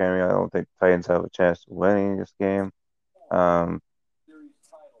Derrick Henry, I don't think the Titans have a chance of winning this game.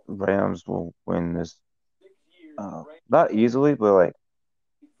 Rams will win this, not easily, but like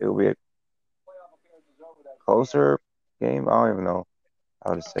it will be a closer game. I don't even know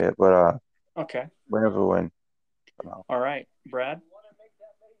how to say it, but okay, Rams will win. All right, Brad.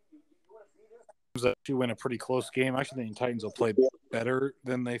 Actually win a pretty close game. I actually think the Titans will play better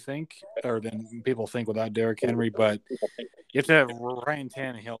than they think, or than people think without Derrick Henry. But you have to have Ryan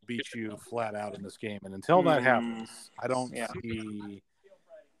Tannehill beat you flat out in this game, and until that happens, I don't see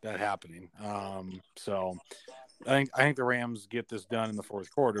that happening. So I think the Rams get this done in the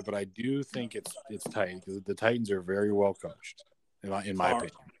fourth quarter, but I do think it's tight. The Titans are very well coached, in my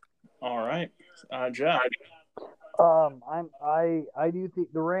opinion. All right, Jeff. I do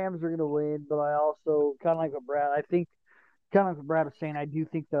think the Rams are going to win, but I also kind of like what Brad was saying. I do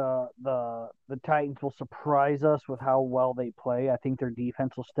think the Titans will surprise us with how well they play. I think their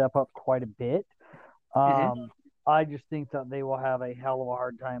defense will step up quite a bit. I just think that they will have a hell of a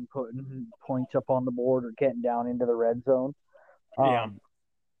hard time putting points up on the board or getting down into the red zone.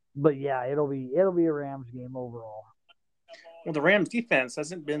 But yeah, it'll be a Rams game overall. Well, the Rams defense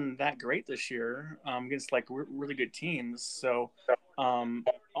hasn't been that great this year against like really good teams. So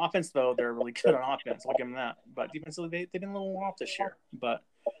offense, though, they're really good on offense. I'll give them that. But defensively, they've been a little off this year. But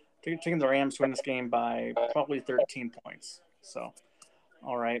taking the Rams to win this game by probably 13 points. So,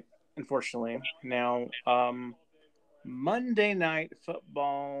 all right, unfortunately. Now, Monday Night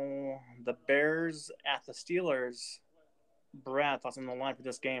Football, the Bears at the Steelers. Brad, thoughts on the line for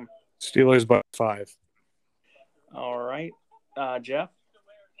this game? Steelers by 5. All right. Jeff?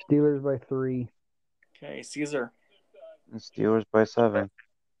 Steelers by 3. Okay, Caesar? Steelers by 7.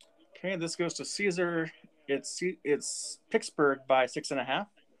 Okay, this goes to Caesar. It's Pittsburgh by 6.5.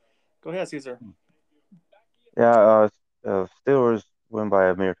 Go ahead, Caesar. Yeah, Steelers win by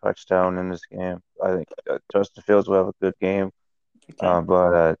a mere touchdown in this game. I think Justin Fields will have a good game,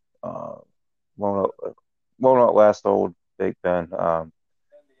 but won't outlast old Big Ben. But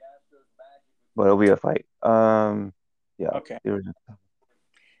it'll be a fight. Yeah. Okay.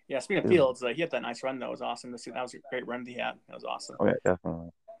 Yeah, speaking of Fields, he had that nice run, though. It was awesome to see. That was a great run he had. That was awesome. Oh, yeah, definitely.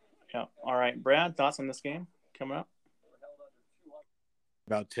 Yeah. All right. Brad, thoughts on this game coming up?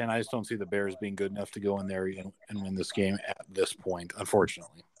 About 10. I just don't see the Bears being good enough to go in there and win this game at this point,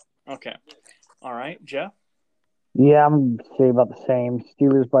 unfortunately. Okay. All right. Jeff? Yeah, I'm going to say about the same.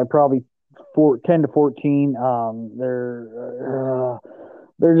 Steelers by probably 10 to 14. They're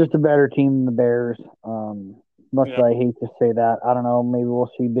just a better team than the Bears. Much as I hate to say that, I don't know. Maybe we'll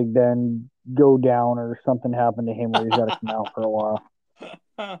see Big Ben go down or something happen to him where he's got to come out for a while.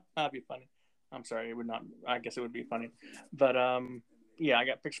 That'd be funny. I'm sorry, it would not. I guess it would be funny, but yeah, I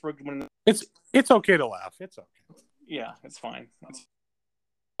got Pittsburgh winning. It's okay to laugh. It's okay. Yeah, it's fine.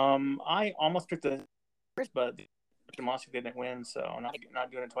 I almost picked the Bears, but they didn't win, so I'm not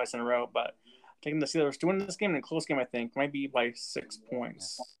doing it twice in a row. But taking the Steelers to win this game in a close game, I think might be by 6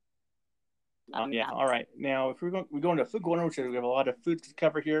 points. Yeah. All right. Now, if we go into food corner, which we have a lot of food to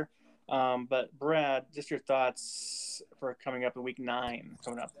cover here. But Brad, just your thoughts for coming up in week 9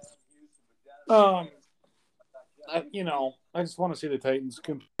 coming up. I just want to see the Titans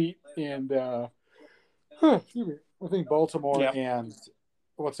compete, and excuse me. I think Baltimore and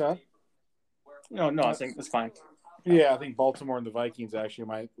what's that? No, I think it's fine. Yeah, I think Baltimore and the Vikings actually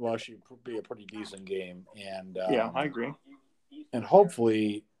be a pretty decent game, and I agree. And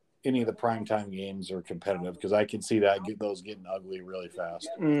hopefully, any of the primetime games are competitive because I can see those getting ugly really fast.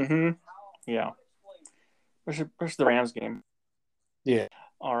 Mm-hmm. Yeah. Push the Rams game. Yeah.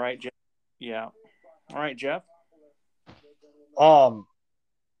 All right, Jeff. Yeah. All right, Jeff. I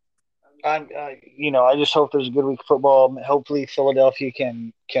just hope there's a good week of football. Hopefully, Philadelphia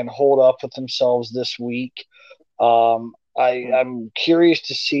can hold up with themselves this week. I'm curious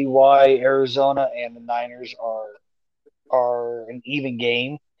to see why Arizona and the Niners are an even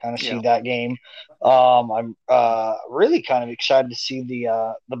game. Kind of see that game. I'm really kind of excited to see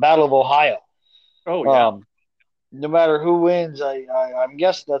the Battle of Ohio. Oh yeah. No matter who wins, I'm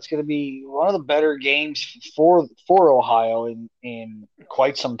guessing that's going to be one of the better games for Ohio in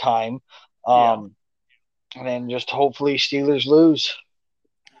quite some time. And then just hopefully Steelers lose.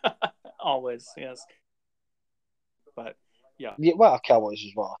 Always, yes. But yeah, well, Cowboys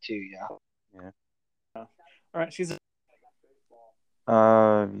as well too. Yeah. All right, she's.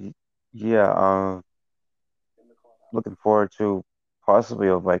 Looking forward to possibly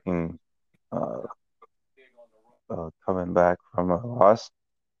a Viking coming back from a loss,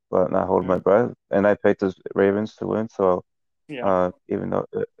 but not holding my breath. And I picked the Ravens to win, so even though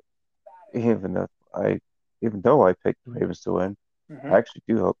I picked the Ravens to win, I actually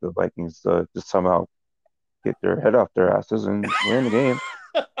do hope the Vikings just somehow get their head off their asses and win the game.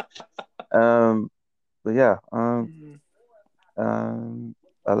 But yeah,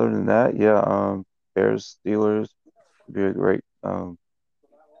 other than that, Bears Steelers would be a great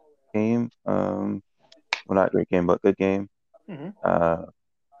game. Well, not great game, but good game.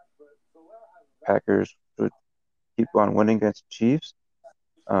 Packers would keep on winning against the Chiefs.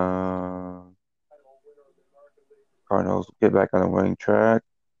 Cardinals get back on the winning track.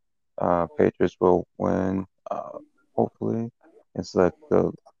 Patriots will win, hopefully. It's like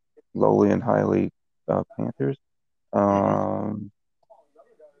the lowly and highly Panthers.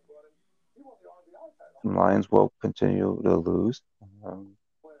 Lions will continue to lose.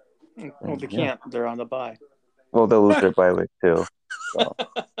 Well, they can't. They're on the bye. Well, they'll lose their bye week too. So.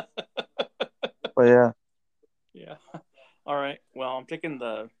 But yeah. Yeah. All right. Well, I'm taking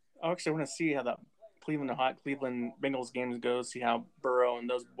I actually want to see how that Cleveland Bengals games goes. See how Burrow and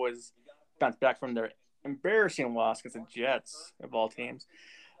those boys bounce back from their embarrassing loss against the Jets of all teams.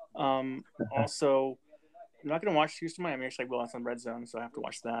 Also, I'm not going to watch Houston Miami. Actually, well, it's on Red Zone, so I have to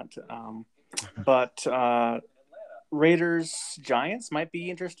watch that. But Raiders Giants might be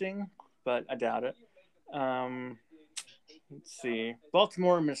interesting, but I doubt it. Let's see.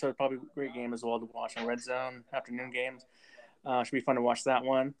 Baltimore and Minnesota probably a great game as well to watch on Red Zone afternoon games. Should be fun to watch that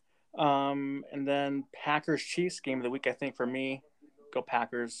one. And then Packers Chiefs game of the week. I think for me, go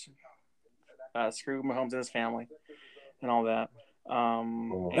Packers. Screw Mahomes and his family and all that.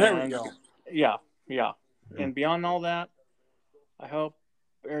 There we go. Yeah. And beyond all that, I hope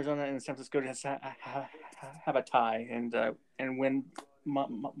Arizona and San Francisco have a tie and win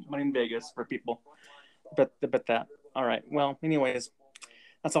money in Vegas for people. Bet that. All right. Well, anyways,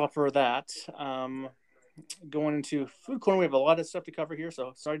 that's all for that. Going into food corner, we have a lot of stuff to cover here.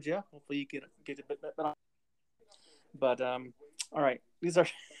 So sorry, Jeff. Hopefully you get a bit on. But all right, these are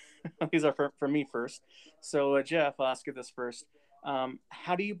for me first. So Jeff, I'll ask you this first.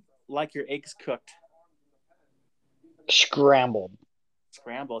 How do you like your eggs cooked? Scrambled,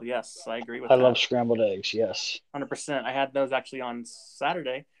 yes, I agree with that. I love scrambled eggs, yes. 100%. I had those actually on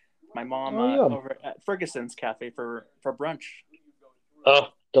Saturday. My mom over at Ferguson's Cafe for brunch. Oh,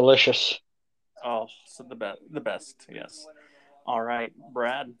 delicious. Oh, so the best, yes. All right,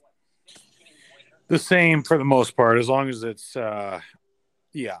 Brad. The same for the most part, as long as it's,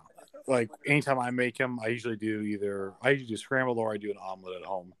 like anytime I make them, I usually do scrambled or I do an omelet at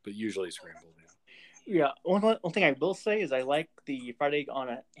home, but usually scrambled. Yeah, one thing I will say is I like the fried egg on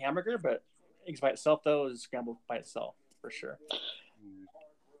a hamburger, but eggs by itself, though, is scrambled by itself, for sure.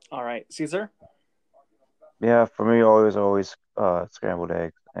 All right, Caesar? Yeah, for me, always scrambled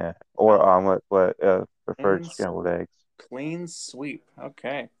eggs or omelet, but preferred scrambled eggs. Clean sweep.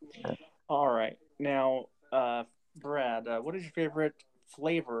 Okay. Yeah. All right. Now, Brad, what is your favorite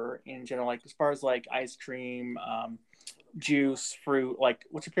flavor in general? Like as far as like ice cream, juice, fruit. Like,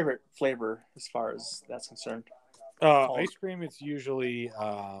 what's your favorite flavor as far as that's concerned? Ice cream. It's usually.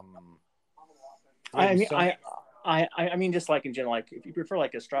 I mean, just like in general, like if you prefer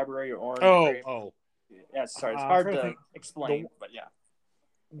like a strawberry or orange. Oh. Yeah, sorry, it's hard to explain, but yeah.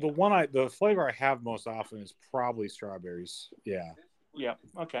 the flavor I have most often is probably strawberries. Yeah. Yep.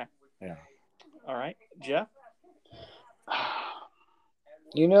 Okay. Yeah. All right, Jeff.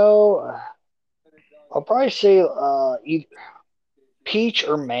 I'll probably say peach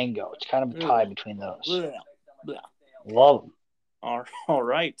or mango. It's kind of a tie between those. Blah, blah. Love them. All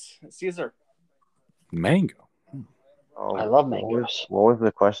right, Caesar. Mango. I love mangoes. What was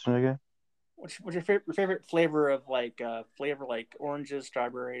the question again? What's your favorite flavor of flavor like oranges,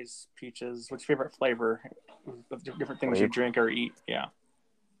 strawberries, peaches? What's your favorite flavor of different things you drink or eat? Yeah.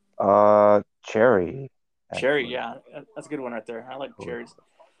 Cherry. Actually. Cherry, yeah, that's a good one right there. I like cherries,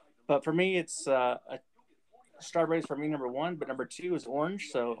 but for me, it's strawberries for me number one, but number two is orange.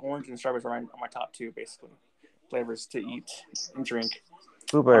 So orange and strawberries are my top two basically flavors to eat and drink.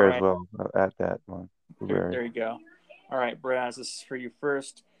 Blueberry as well. At that one. Blueberry. There you go. All right, Braz, this is for you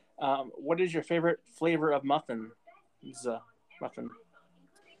first. What is your favorite flavor of muffin? Muffin.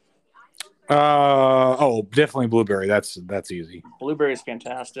 Definitely blueberry. That's easy. Blueberry is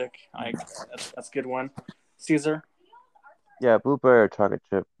fantastic. That's a good one. Caesar. Yeah, blueberry or chocolate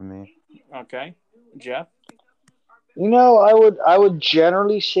chip for me. Okay, Jeff. I would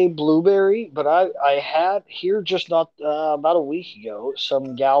generally say blueberry, but I had here just not about a week ago.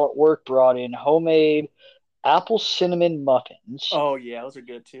 Some gal at work brought in homemade apple cinnamon muffins. Oh yeah, those are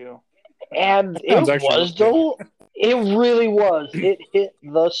good too. And it really was. It hit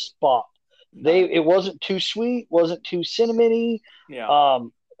the spot. It wasn't too sweet, wasn't too cinnamony. Yeah.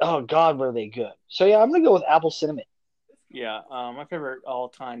 Oh God, were they good? So yeah, I'm gonna go with apple cinnamon. Yeah. My favorite all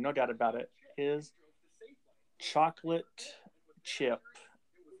time, no doubt about it, is chocolate chip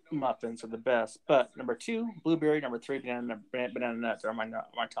muffins are the best. But number two, blueberry. Number three, banana nuts are my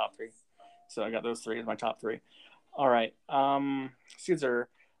top three. So I got those three as my top three. All right. Caesar,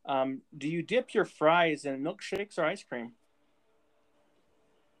 do you dip your fries in milkshakes or ice cream?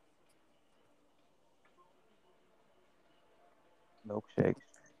 Milkshakes.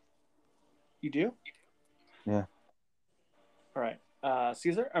 You do? Yeah. All right.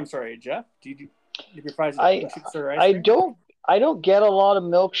 Caesar, I'm sorry, Jeff. Do you dip your fries in milkshakes or ice cream? I don't get a lot of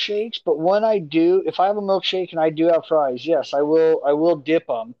milkshakes, but when I do, if I have a milkshake and I do have fries, yes, I will dip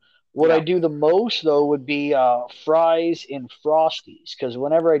them. What I do the most though would be fries in Frosties, because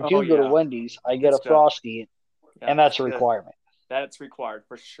whenever I do go to Wendy's, I get a Frosty, and that's a requirement. That's required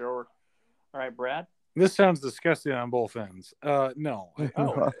for sure. All right, Brad. This sounds disgusting on both ends. No.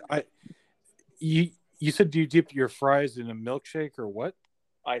 You said, do you dip your fries in a milkshake or what?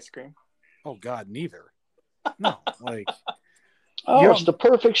 Ice cream. Oh God, neither. No, like. It's the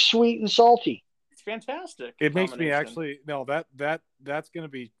perfect sweet and salty. It's fantastic. It makes me actually that's gonna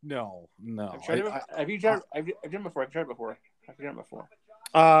be no. Have you done it before? Have you done it before?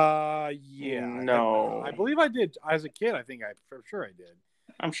 Yeah. No. I believe I did as a kid. I think for sure I did.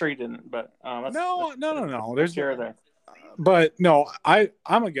 I'm sure you didn't, but no. There's sure there. But no,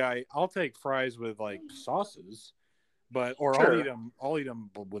 I'm a guy. I'll take fries with like sauces, I'll eat them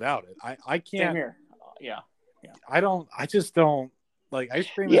without it. I can't. Same here. Yeah. I just don't like ice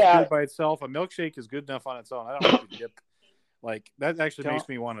cream is good by itself. A milkshake is good enough on its own. I don't like to dip. Like that actually makes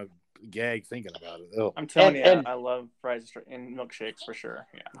me want to gag thinking about it. Ugh. I'm telling you, I love fries and milkshakes for sure.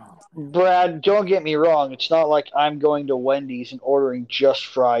 Yeah. Brad, don't get me wrong. It's not like I'm going to Wendy's and ordering just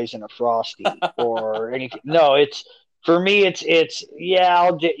fries and a Frosty or anything. No, it's for me.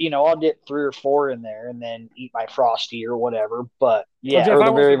 I'll dip 3 or 4 in there and then eat my Frosty or whatever. But yeah, Jeff, I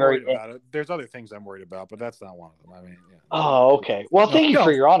wasn't worried about it. There's other things I'm worried about, but that's not one of them. I mean, yeah. Oh, okay. Well, thank you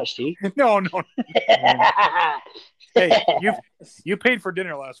for your honesty. No. Hey, you paid for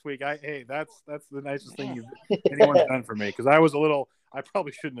dinner last week. That's the nicest thing anyone's done for me because I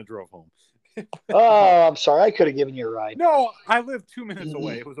probably shouldn't have drove home. Oh, I'm sorry. I could have given you a ride. No, I lived 2 minutes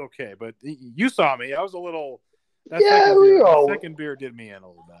away. It was okay, but you saw me. I was a little. Second beer did me in a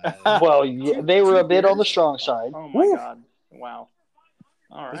little bit. Well, they were a bit on the strong side. Oh my God! Wow.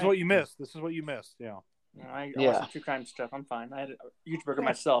 All right. This is what you missed. Yeah. I wasn't too kind, Steph. I'm fine. I had a huge burger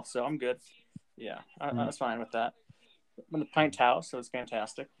myself, so I'm good. Yeah, I was fine with that. I'm in the Pint House, so it's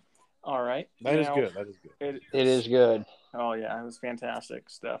fantastic. All right. That is good. It is good. Oh, yeah. It was fantastic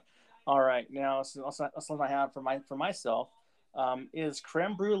stuff. All right. Now, something I have for myself is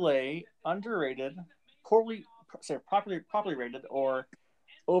creme brulee underrated, properly rated, or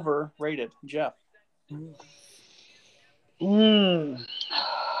overrated? Jeff. I'm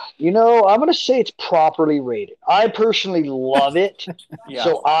going to say it's properly rated. I personally love it. Yeah.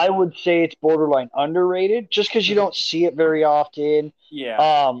 So I would say it's borderline underrated just because you don't see it very often.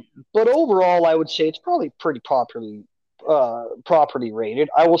 Yeah. But overall, I would say it's probably pretty properly rated.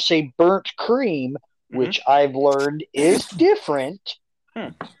 I will say burnt cream, which I've learned is different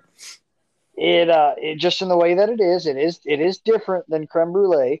It just in the way that it is different than creme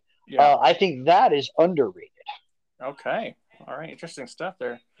brulee. Yeah. I think that is underrated. Okay. All right. Interesting stuff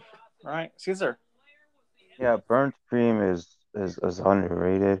there. All right, Caesar. Yeah, burnt cream is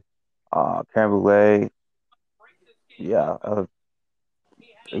underrated. Creme brulee, yeah,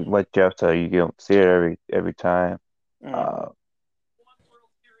 like Jeff said, you don't see it every time. Uh,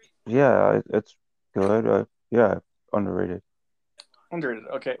 yeah, it's good. Yeah, underrated. Underrated.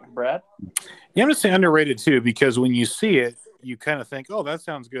 Okay, Brad. Yeah, I'm gonna say underrated too, because when you see it, you kind of think, "Oh, that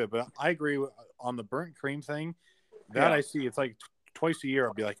sounds good." But I agree on the burnt cream thing. That I see, it's like twice a year.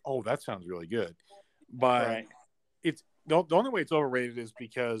 I'll be like, "Oh, that sounds really good," but it's the only way it's overrated is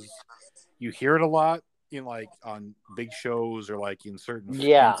because you hear it a lot in like on big shows or like in certain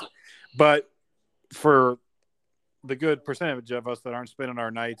Yeah. But for the good percentage of us that aren't spending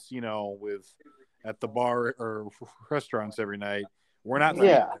our nights, with at the bar or restaurants every night, we're not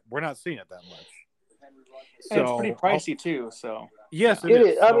seeing it that much. So and it's pretty pricey too. So yes, it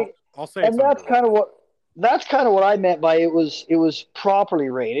is. I mean, I'll say, and that's kind of what I meant by it was properly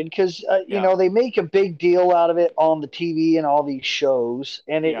rated, because they make a big deal out of it on the TV and all these shows,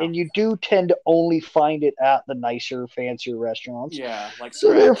 and and you do tend to only find it at the nicer, fancier restaurants. Yeah, like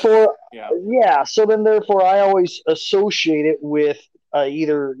so therefore, So then therefore, I always associate it with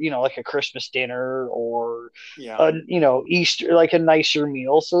either like a Christmas dinner or Easter, like a nicer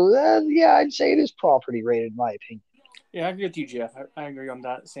meal. So I'd say it is properly rated in my opinion. Yeah, I agree with you, Jeff. I agree on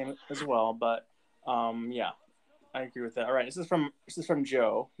that same as well. But I agree with that. All right, this is from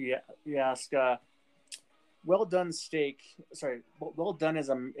Joe. He asked, "Well done steak. Sorry, well done is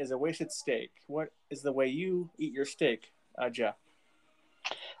a wasted steak. What is the way you eat your steak, Jeff?"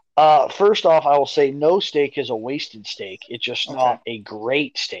 First off, I will say no steak is a wasted steak. It's just not a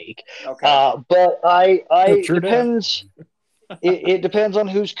great steak. Okay. But it depends. It depends on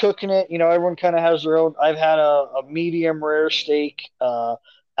who's cooking it. Everyone kind of has their own. I've had a medium rare steak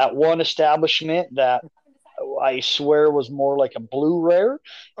at one establishment that I swear was more like a blue rare,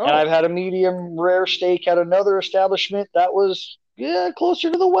 and I've had a medium rare steak at another establishment that was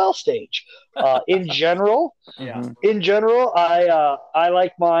closer to the well stage. In general, I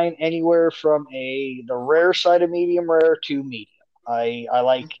like mine anywhere from the rare side of medium rare to medium. I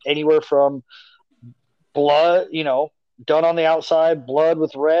like anywhere from blood, done on the outside, blood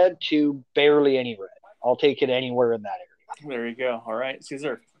with red, to barely any red. I'll take it anywhere in that area. There you go. All right,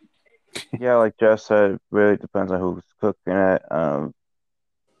 Caesar. Yeah, like Jeff said, it really depends on who's cooking it. I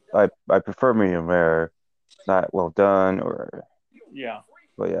prefer medium rare, not well done or. Yeah.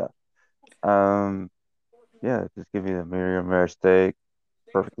 But just give me the medium rare steak,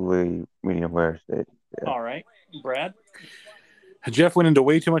 perfectly medium rare steak. Yeah. All right, Brad. Jeff went into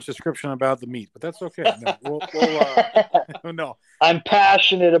way too much description about the meat, but that's okay. No, no. I'm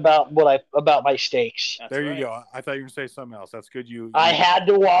passionate about my steaks. There you go. I thought you were going to say something else. That's good. I had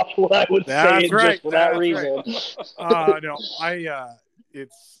to watch what I would say just for that reason. No,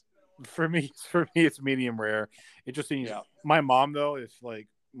 it's for me. It's medium rare. It just seems. My mom though, if like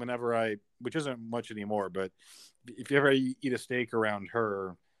whenever which isn't much anymore, but if you ever eat a steak around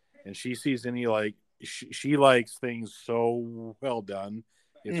her, and she sees any like. She likes things so well done.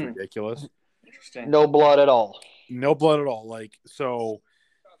 It's ridiculous. Interesting. No blood at all. No blood at all. Like, so,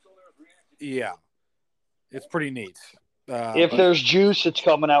 yeah. It's pretty neat. If there's juice, it's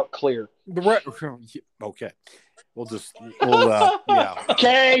coming out clear. Okay. Yeah.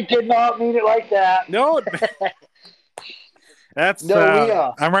 Okay, did not mean it like that. No. That's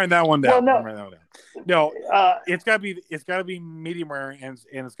I'm writing that one down. I'm writing that one down. No, it's gotta be medium rare, and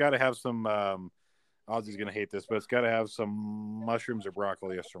it's gotta have some Ozzy's gonna hate this, but it's got to have some mushrooms or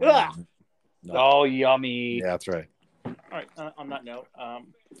broccoli or something. No. Oh, yummy! Yeah, that's right. All right. On that note,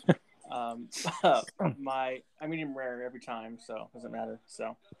 my medium rare every time, so it doesn't matter.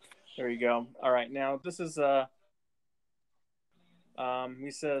 So there you go. All right. Now this is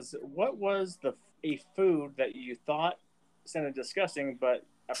he says, "What was a food that you thought sounded disgusting, but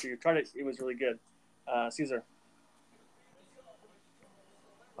after you tried it, it was really good?" Caesar.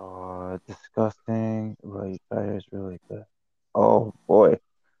 Disgusting. Well, you tried it, it's really good. Oh boy.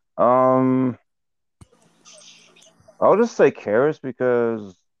 I'll just say carrots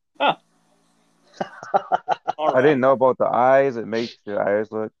because I didn't know about the eyes. It makes your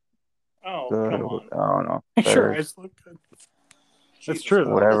eyes look good. Come on. I don't know. Sure, eyes look good. That's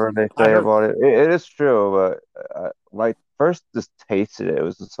true. Whatever they say about it, it is true. But like first, just tasted it. It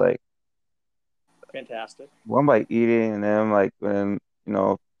was just like fantastic. One bite eating, and then like when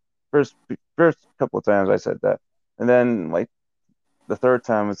first couple of times I said that, and then like the third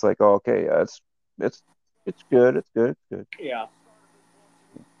time it's like, oh, okay, it's good, it's good. Yeah.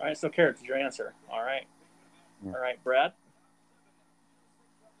 All right, so carrots is your answer. All right. Yeah. All right, Brad.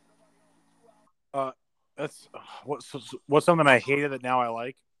 That's what's something I hated that now I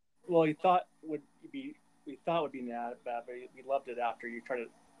like. Well, we thought would be bad, but we loved it after you tried to.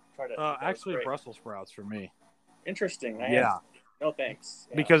 Actually, Brussels sprouts for me. Interesting. No thanks.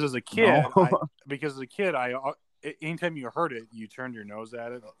 Yeah. Because as a kid, No. I anytime you heard it, you turned your nose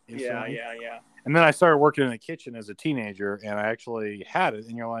at it instantly. Yeah. And then I started working in the kitchen as a teenager, and I actually had it,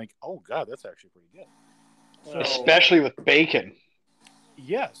 and you're like, oh god, that's actually pretty good. So, especially with bacon.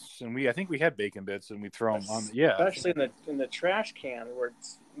 Yes, and I think we had bacon bits, and we throw them on. Yeah, especially in the trash can where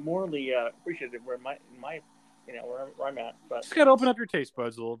it's morally appreciated. Where where I'm at, but just gotta open up your taste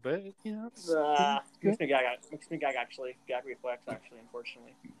buds a little bit. Makes me gag actually. Gag reflex actually,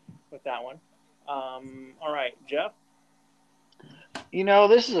 unfortunately, with that one. All right, Jeff.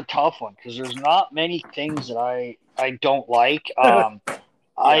 This is a tough one because there's not many things that I don't like.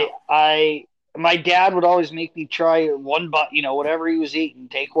 My dad would always make me try one bite, whatever he was eating,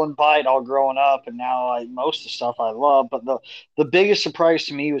 take one bite all growing up, and now most of the stuff I love. But the biggest surprise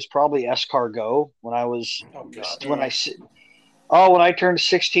to me was probably escargot when I was when I turned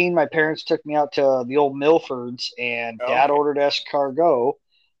 16. My parents took me out to the old Milfords, and Dad ordered escargot.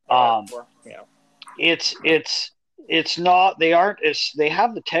 It's not. They have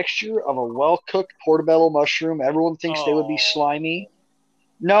the texture of a well-cooked portobello mushroom. Everyone thinks they would be slimy.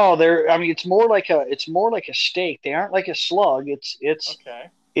 No, it's more like a steak. They aren't like a slug. It's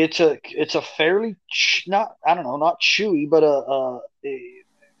a fairly not chewy, but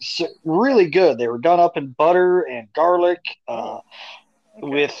it's really good. They were done up in butter and garlic.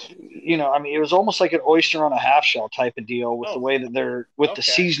 With it was almost like an oyster on a half shell type of deal with the way that the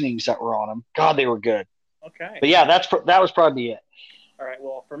seasonings that were on them. God, they were good. Okay. But yeah, that was probably it. All right.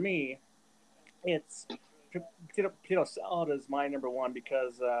 Well, for me, it's potato salad is my number one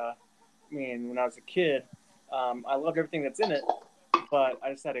because when I was a kid, I loved everything that's in it, but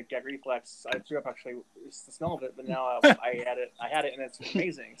I just had a gag reflex. I threw up actually just the smell of it, but now I had it and it's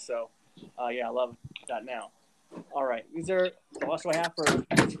amazing. So I love that now. All right, these are the last one I have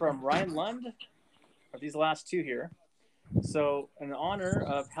from Ryan Lund. Are these last two here? So in honor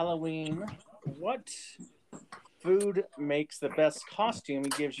of Halloween, what food makes the best costume? He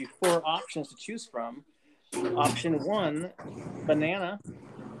gives you 4 options to choose from. Option 1, banana,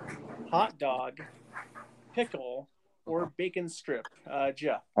 hot dog, pickle, or bacon strip.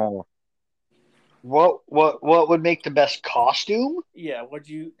 Jeff. Oh. What would make the best costume? Yeah, would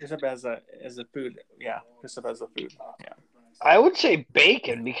you just up as a food? Yeah, just up as a food. Yeah. I would say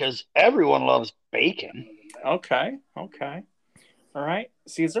bacon because everyone loves bacon. Okay. All right,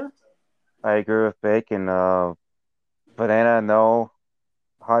 Caesar. I agree with bacon. Banana, no.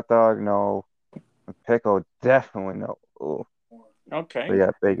 Hot dog, no. Pickle, definitely no. Ooh. Okay. But yeah,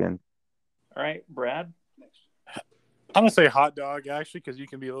 bacon. All right, Brad. I'm gonna say hot dog actually because you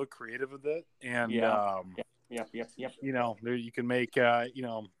can be a little creative with it, and Yep. You can make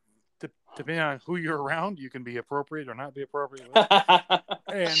depending on who you're around, you can be appropriate or not be appropriate with.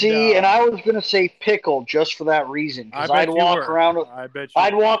 And I was gonna say pickle just for that reason because I'd walk around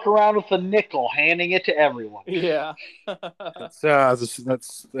with a nickel, handing it to everyone. Yeah. that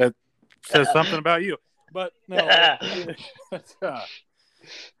says something about you, but no.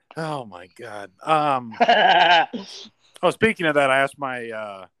 Oh my god. Speaking of that, I asked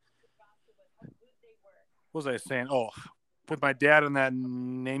my what was I saying? Oh, with my dad and that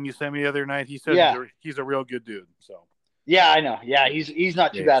name you sent me the other night, he said he's a real good dude. So yeah, I know. Yeah, he's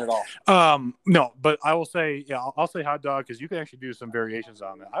not too bad at all. No, but I will say, I'll say hot dog because you can actually do some variations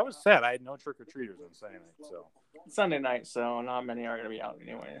on that. I was sad I had no trick or treaters on Sunday night, so Sunday night, so not many are going to be out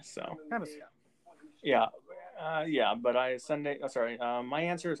anyway. So kind of sad. Yeah. But my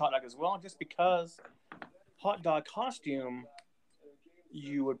answer is hot dog as well, just because hot dog costume,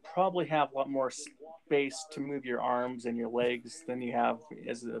 you would probably have a lot more space to move your arms and your legs than you have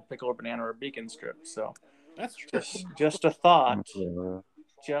as a pickle or banana or a bacon strip. So that's true. Just a thought.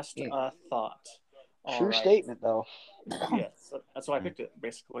 Just a thought. True statement, though. Yes, that's why I picked it,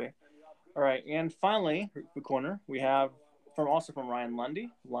 basically. All right, and finally, the corner we have from Ryan Lund.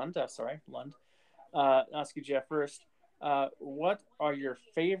 Ask you, Jeff, first. What is your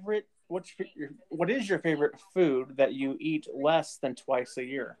favorite food that you eat less than twice a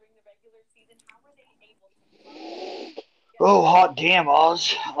year? Oh, hot damn,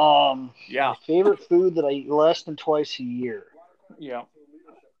 Oz. My favorite food that I eat less than twice a year. Yeah.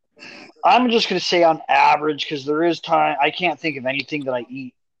 I'm just going to say on average, because there is time, I can't think of anything that I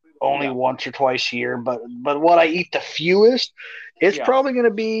eat only once or twice a year, but what I eat the fewest, it's probably going to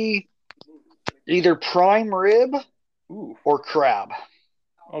be either prime rib or crab.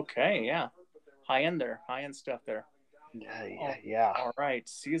 Okay, yeah. High end there. High end stuff there. Yeah. All right,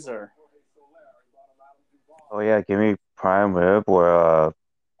 Caesar. Oh yeah, give me prime rib or a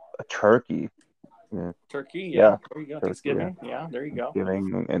turkey. Yeah. Turkey, yeah. Yeah. There you go. Turkey, Thanksgiving. Yeah, there you go.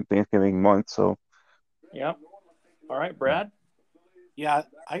 Thanksgiving month, so Yep. All right, Brad. Yeah,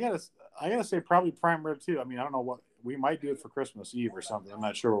 I gotta say probably prime rib too. I mean, I don't know what we might do it for Christmas Eve or something. I'm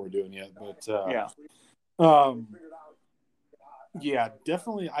not sure what we're doing yet, but yeah,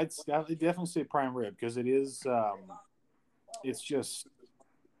 definitely. I'd definitely say prime rib because it is.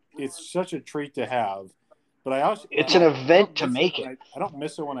 It's such a treat to have. But it's an event to make it. I don't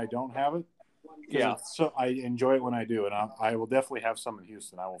miss it when I don't have it. Yeah. So I enjoy it when I do, and I will definitely have some in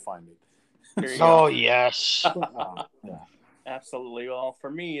Houston. I will find it. There you go. Oh yes. Yeah. Absolutely. Well, for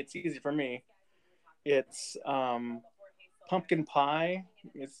me, it's easy for me. It's pumpkin pie.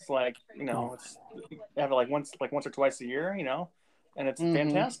 It's like it's have it like once or twice a year, and it's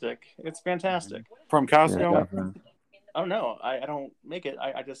fantastic. It's fantastic. From Costco. Yeah, Oh no, I don't make it.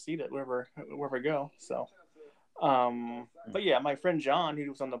 I just eat it wherever I go. So, but yeah, my friend John, who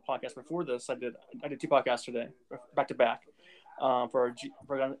was on the podcast before this, I did 2 podcasts today, back to back, for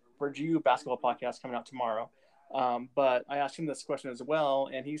our GU basketball podcast coming out tomorrow. But I asked him this question as well,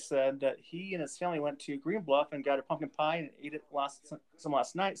 and he said that he and his family went to Green Bluff and got a pumpkin pie and ate it last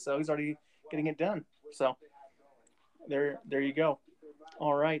night. So he's already getting it done. So there you go.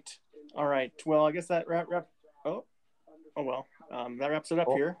 All right. Well, I guess that wrap. Oh well, that wraps it up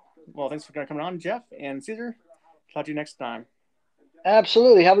here. Well, thanks for coming on, Jeff and Caesar. Talk to you next time.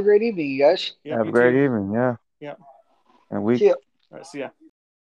 Absolutely. Have a great evening, you guys. Have a great evening. Yeah. Yep. And we. See ya. All right. See ya.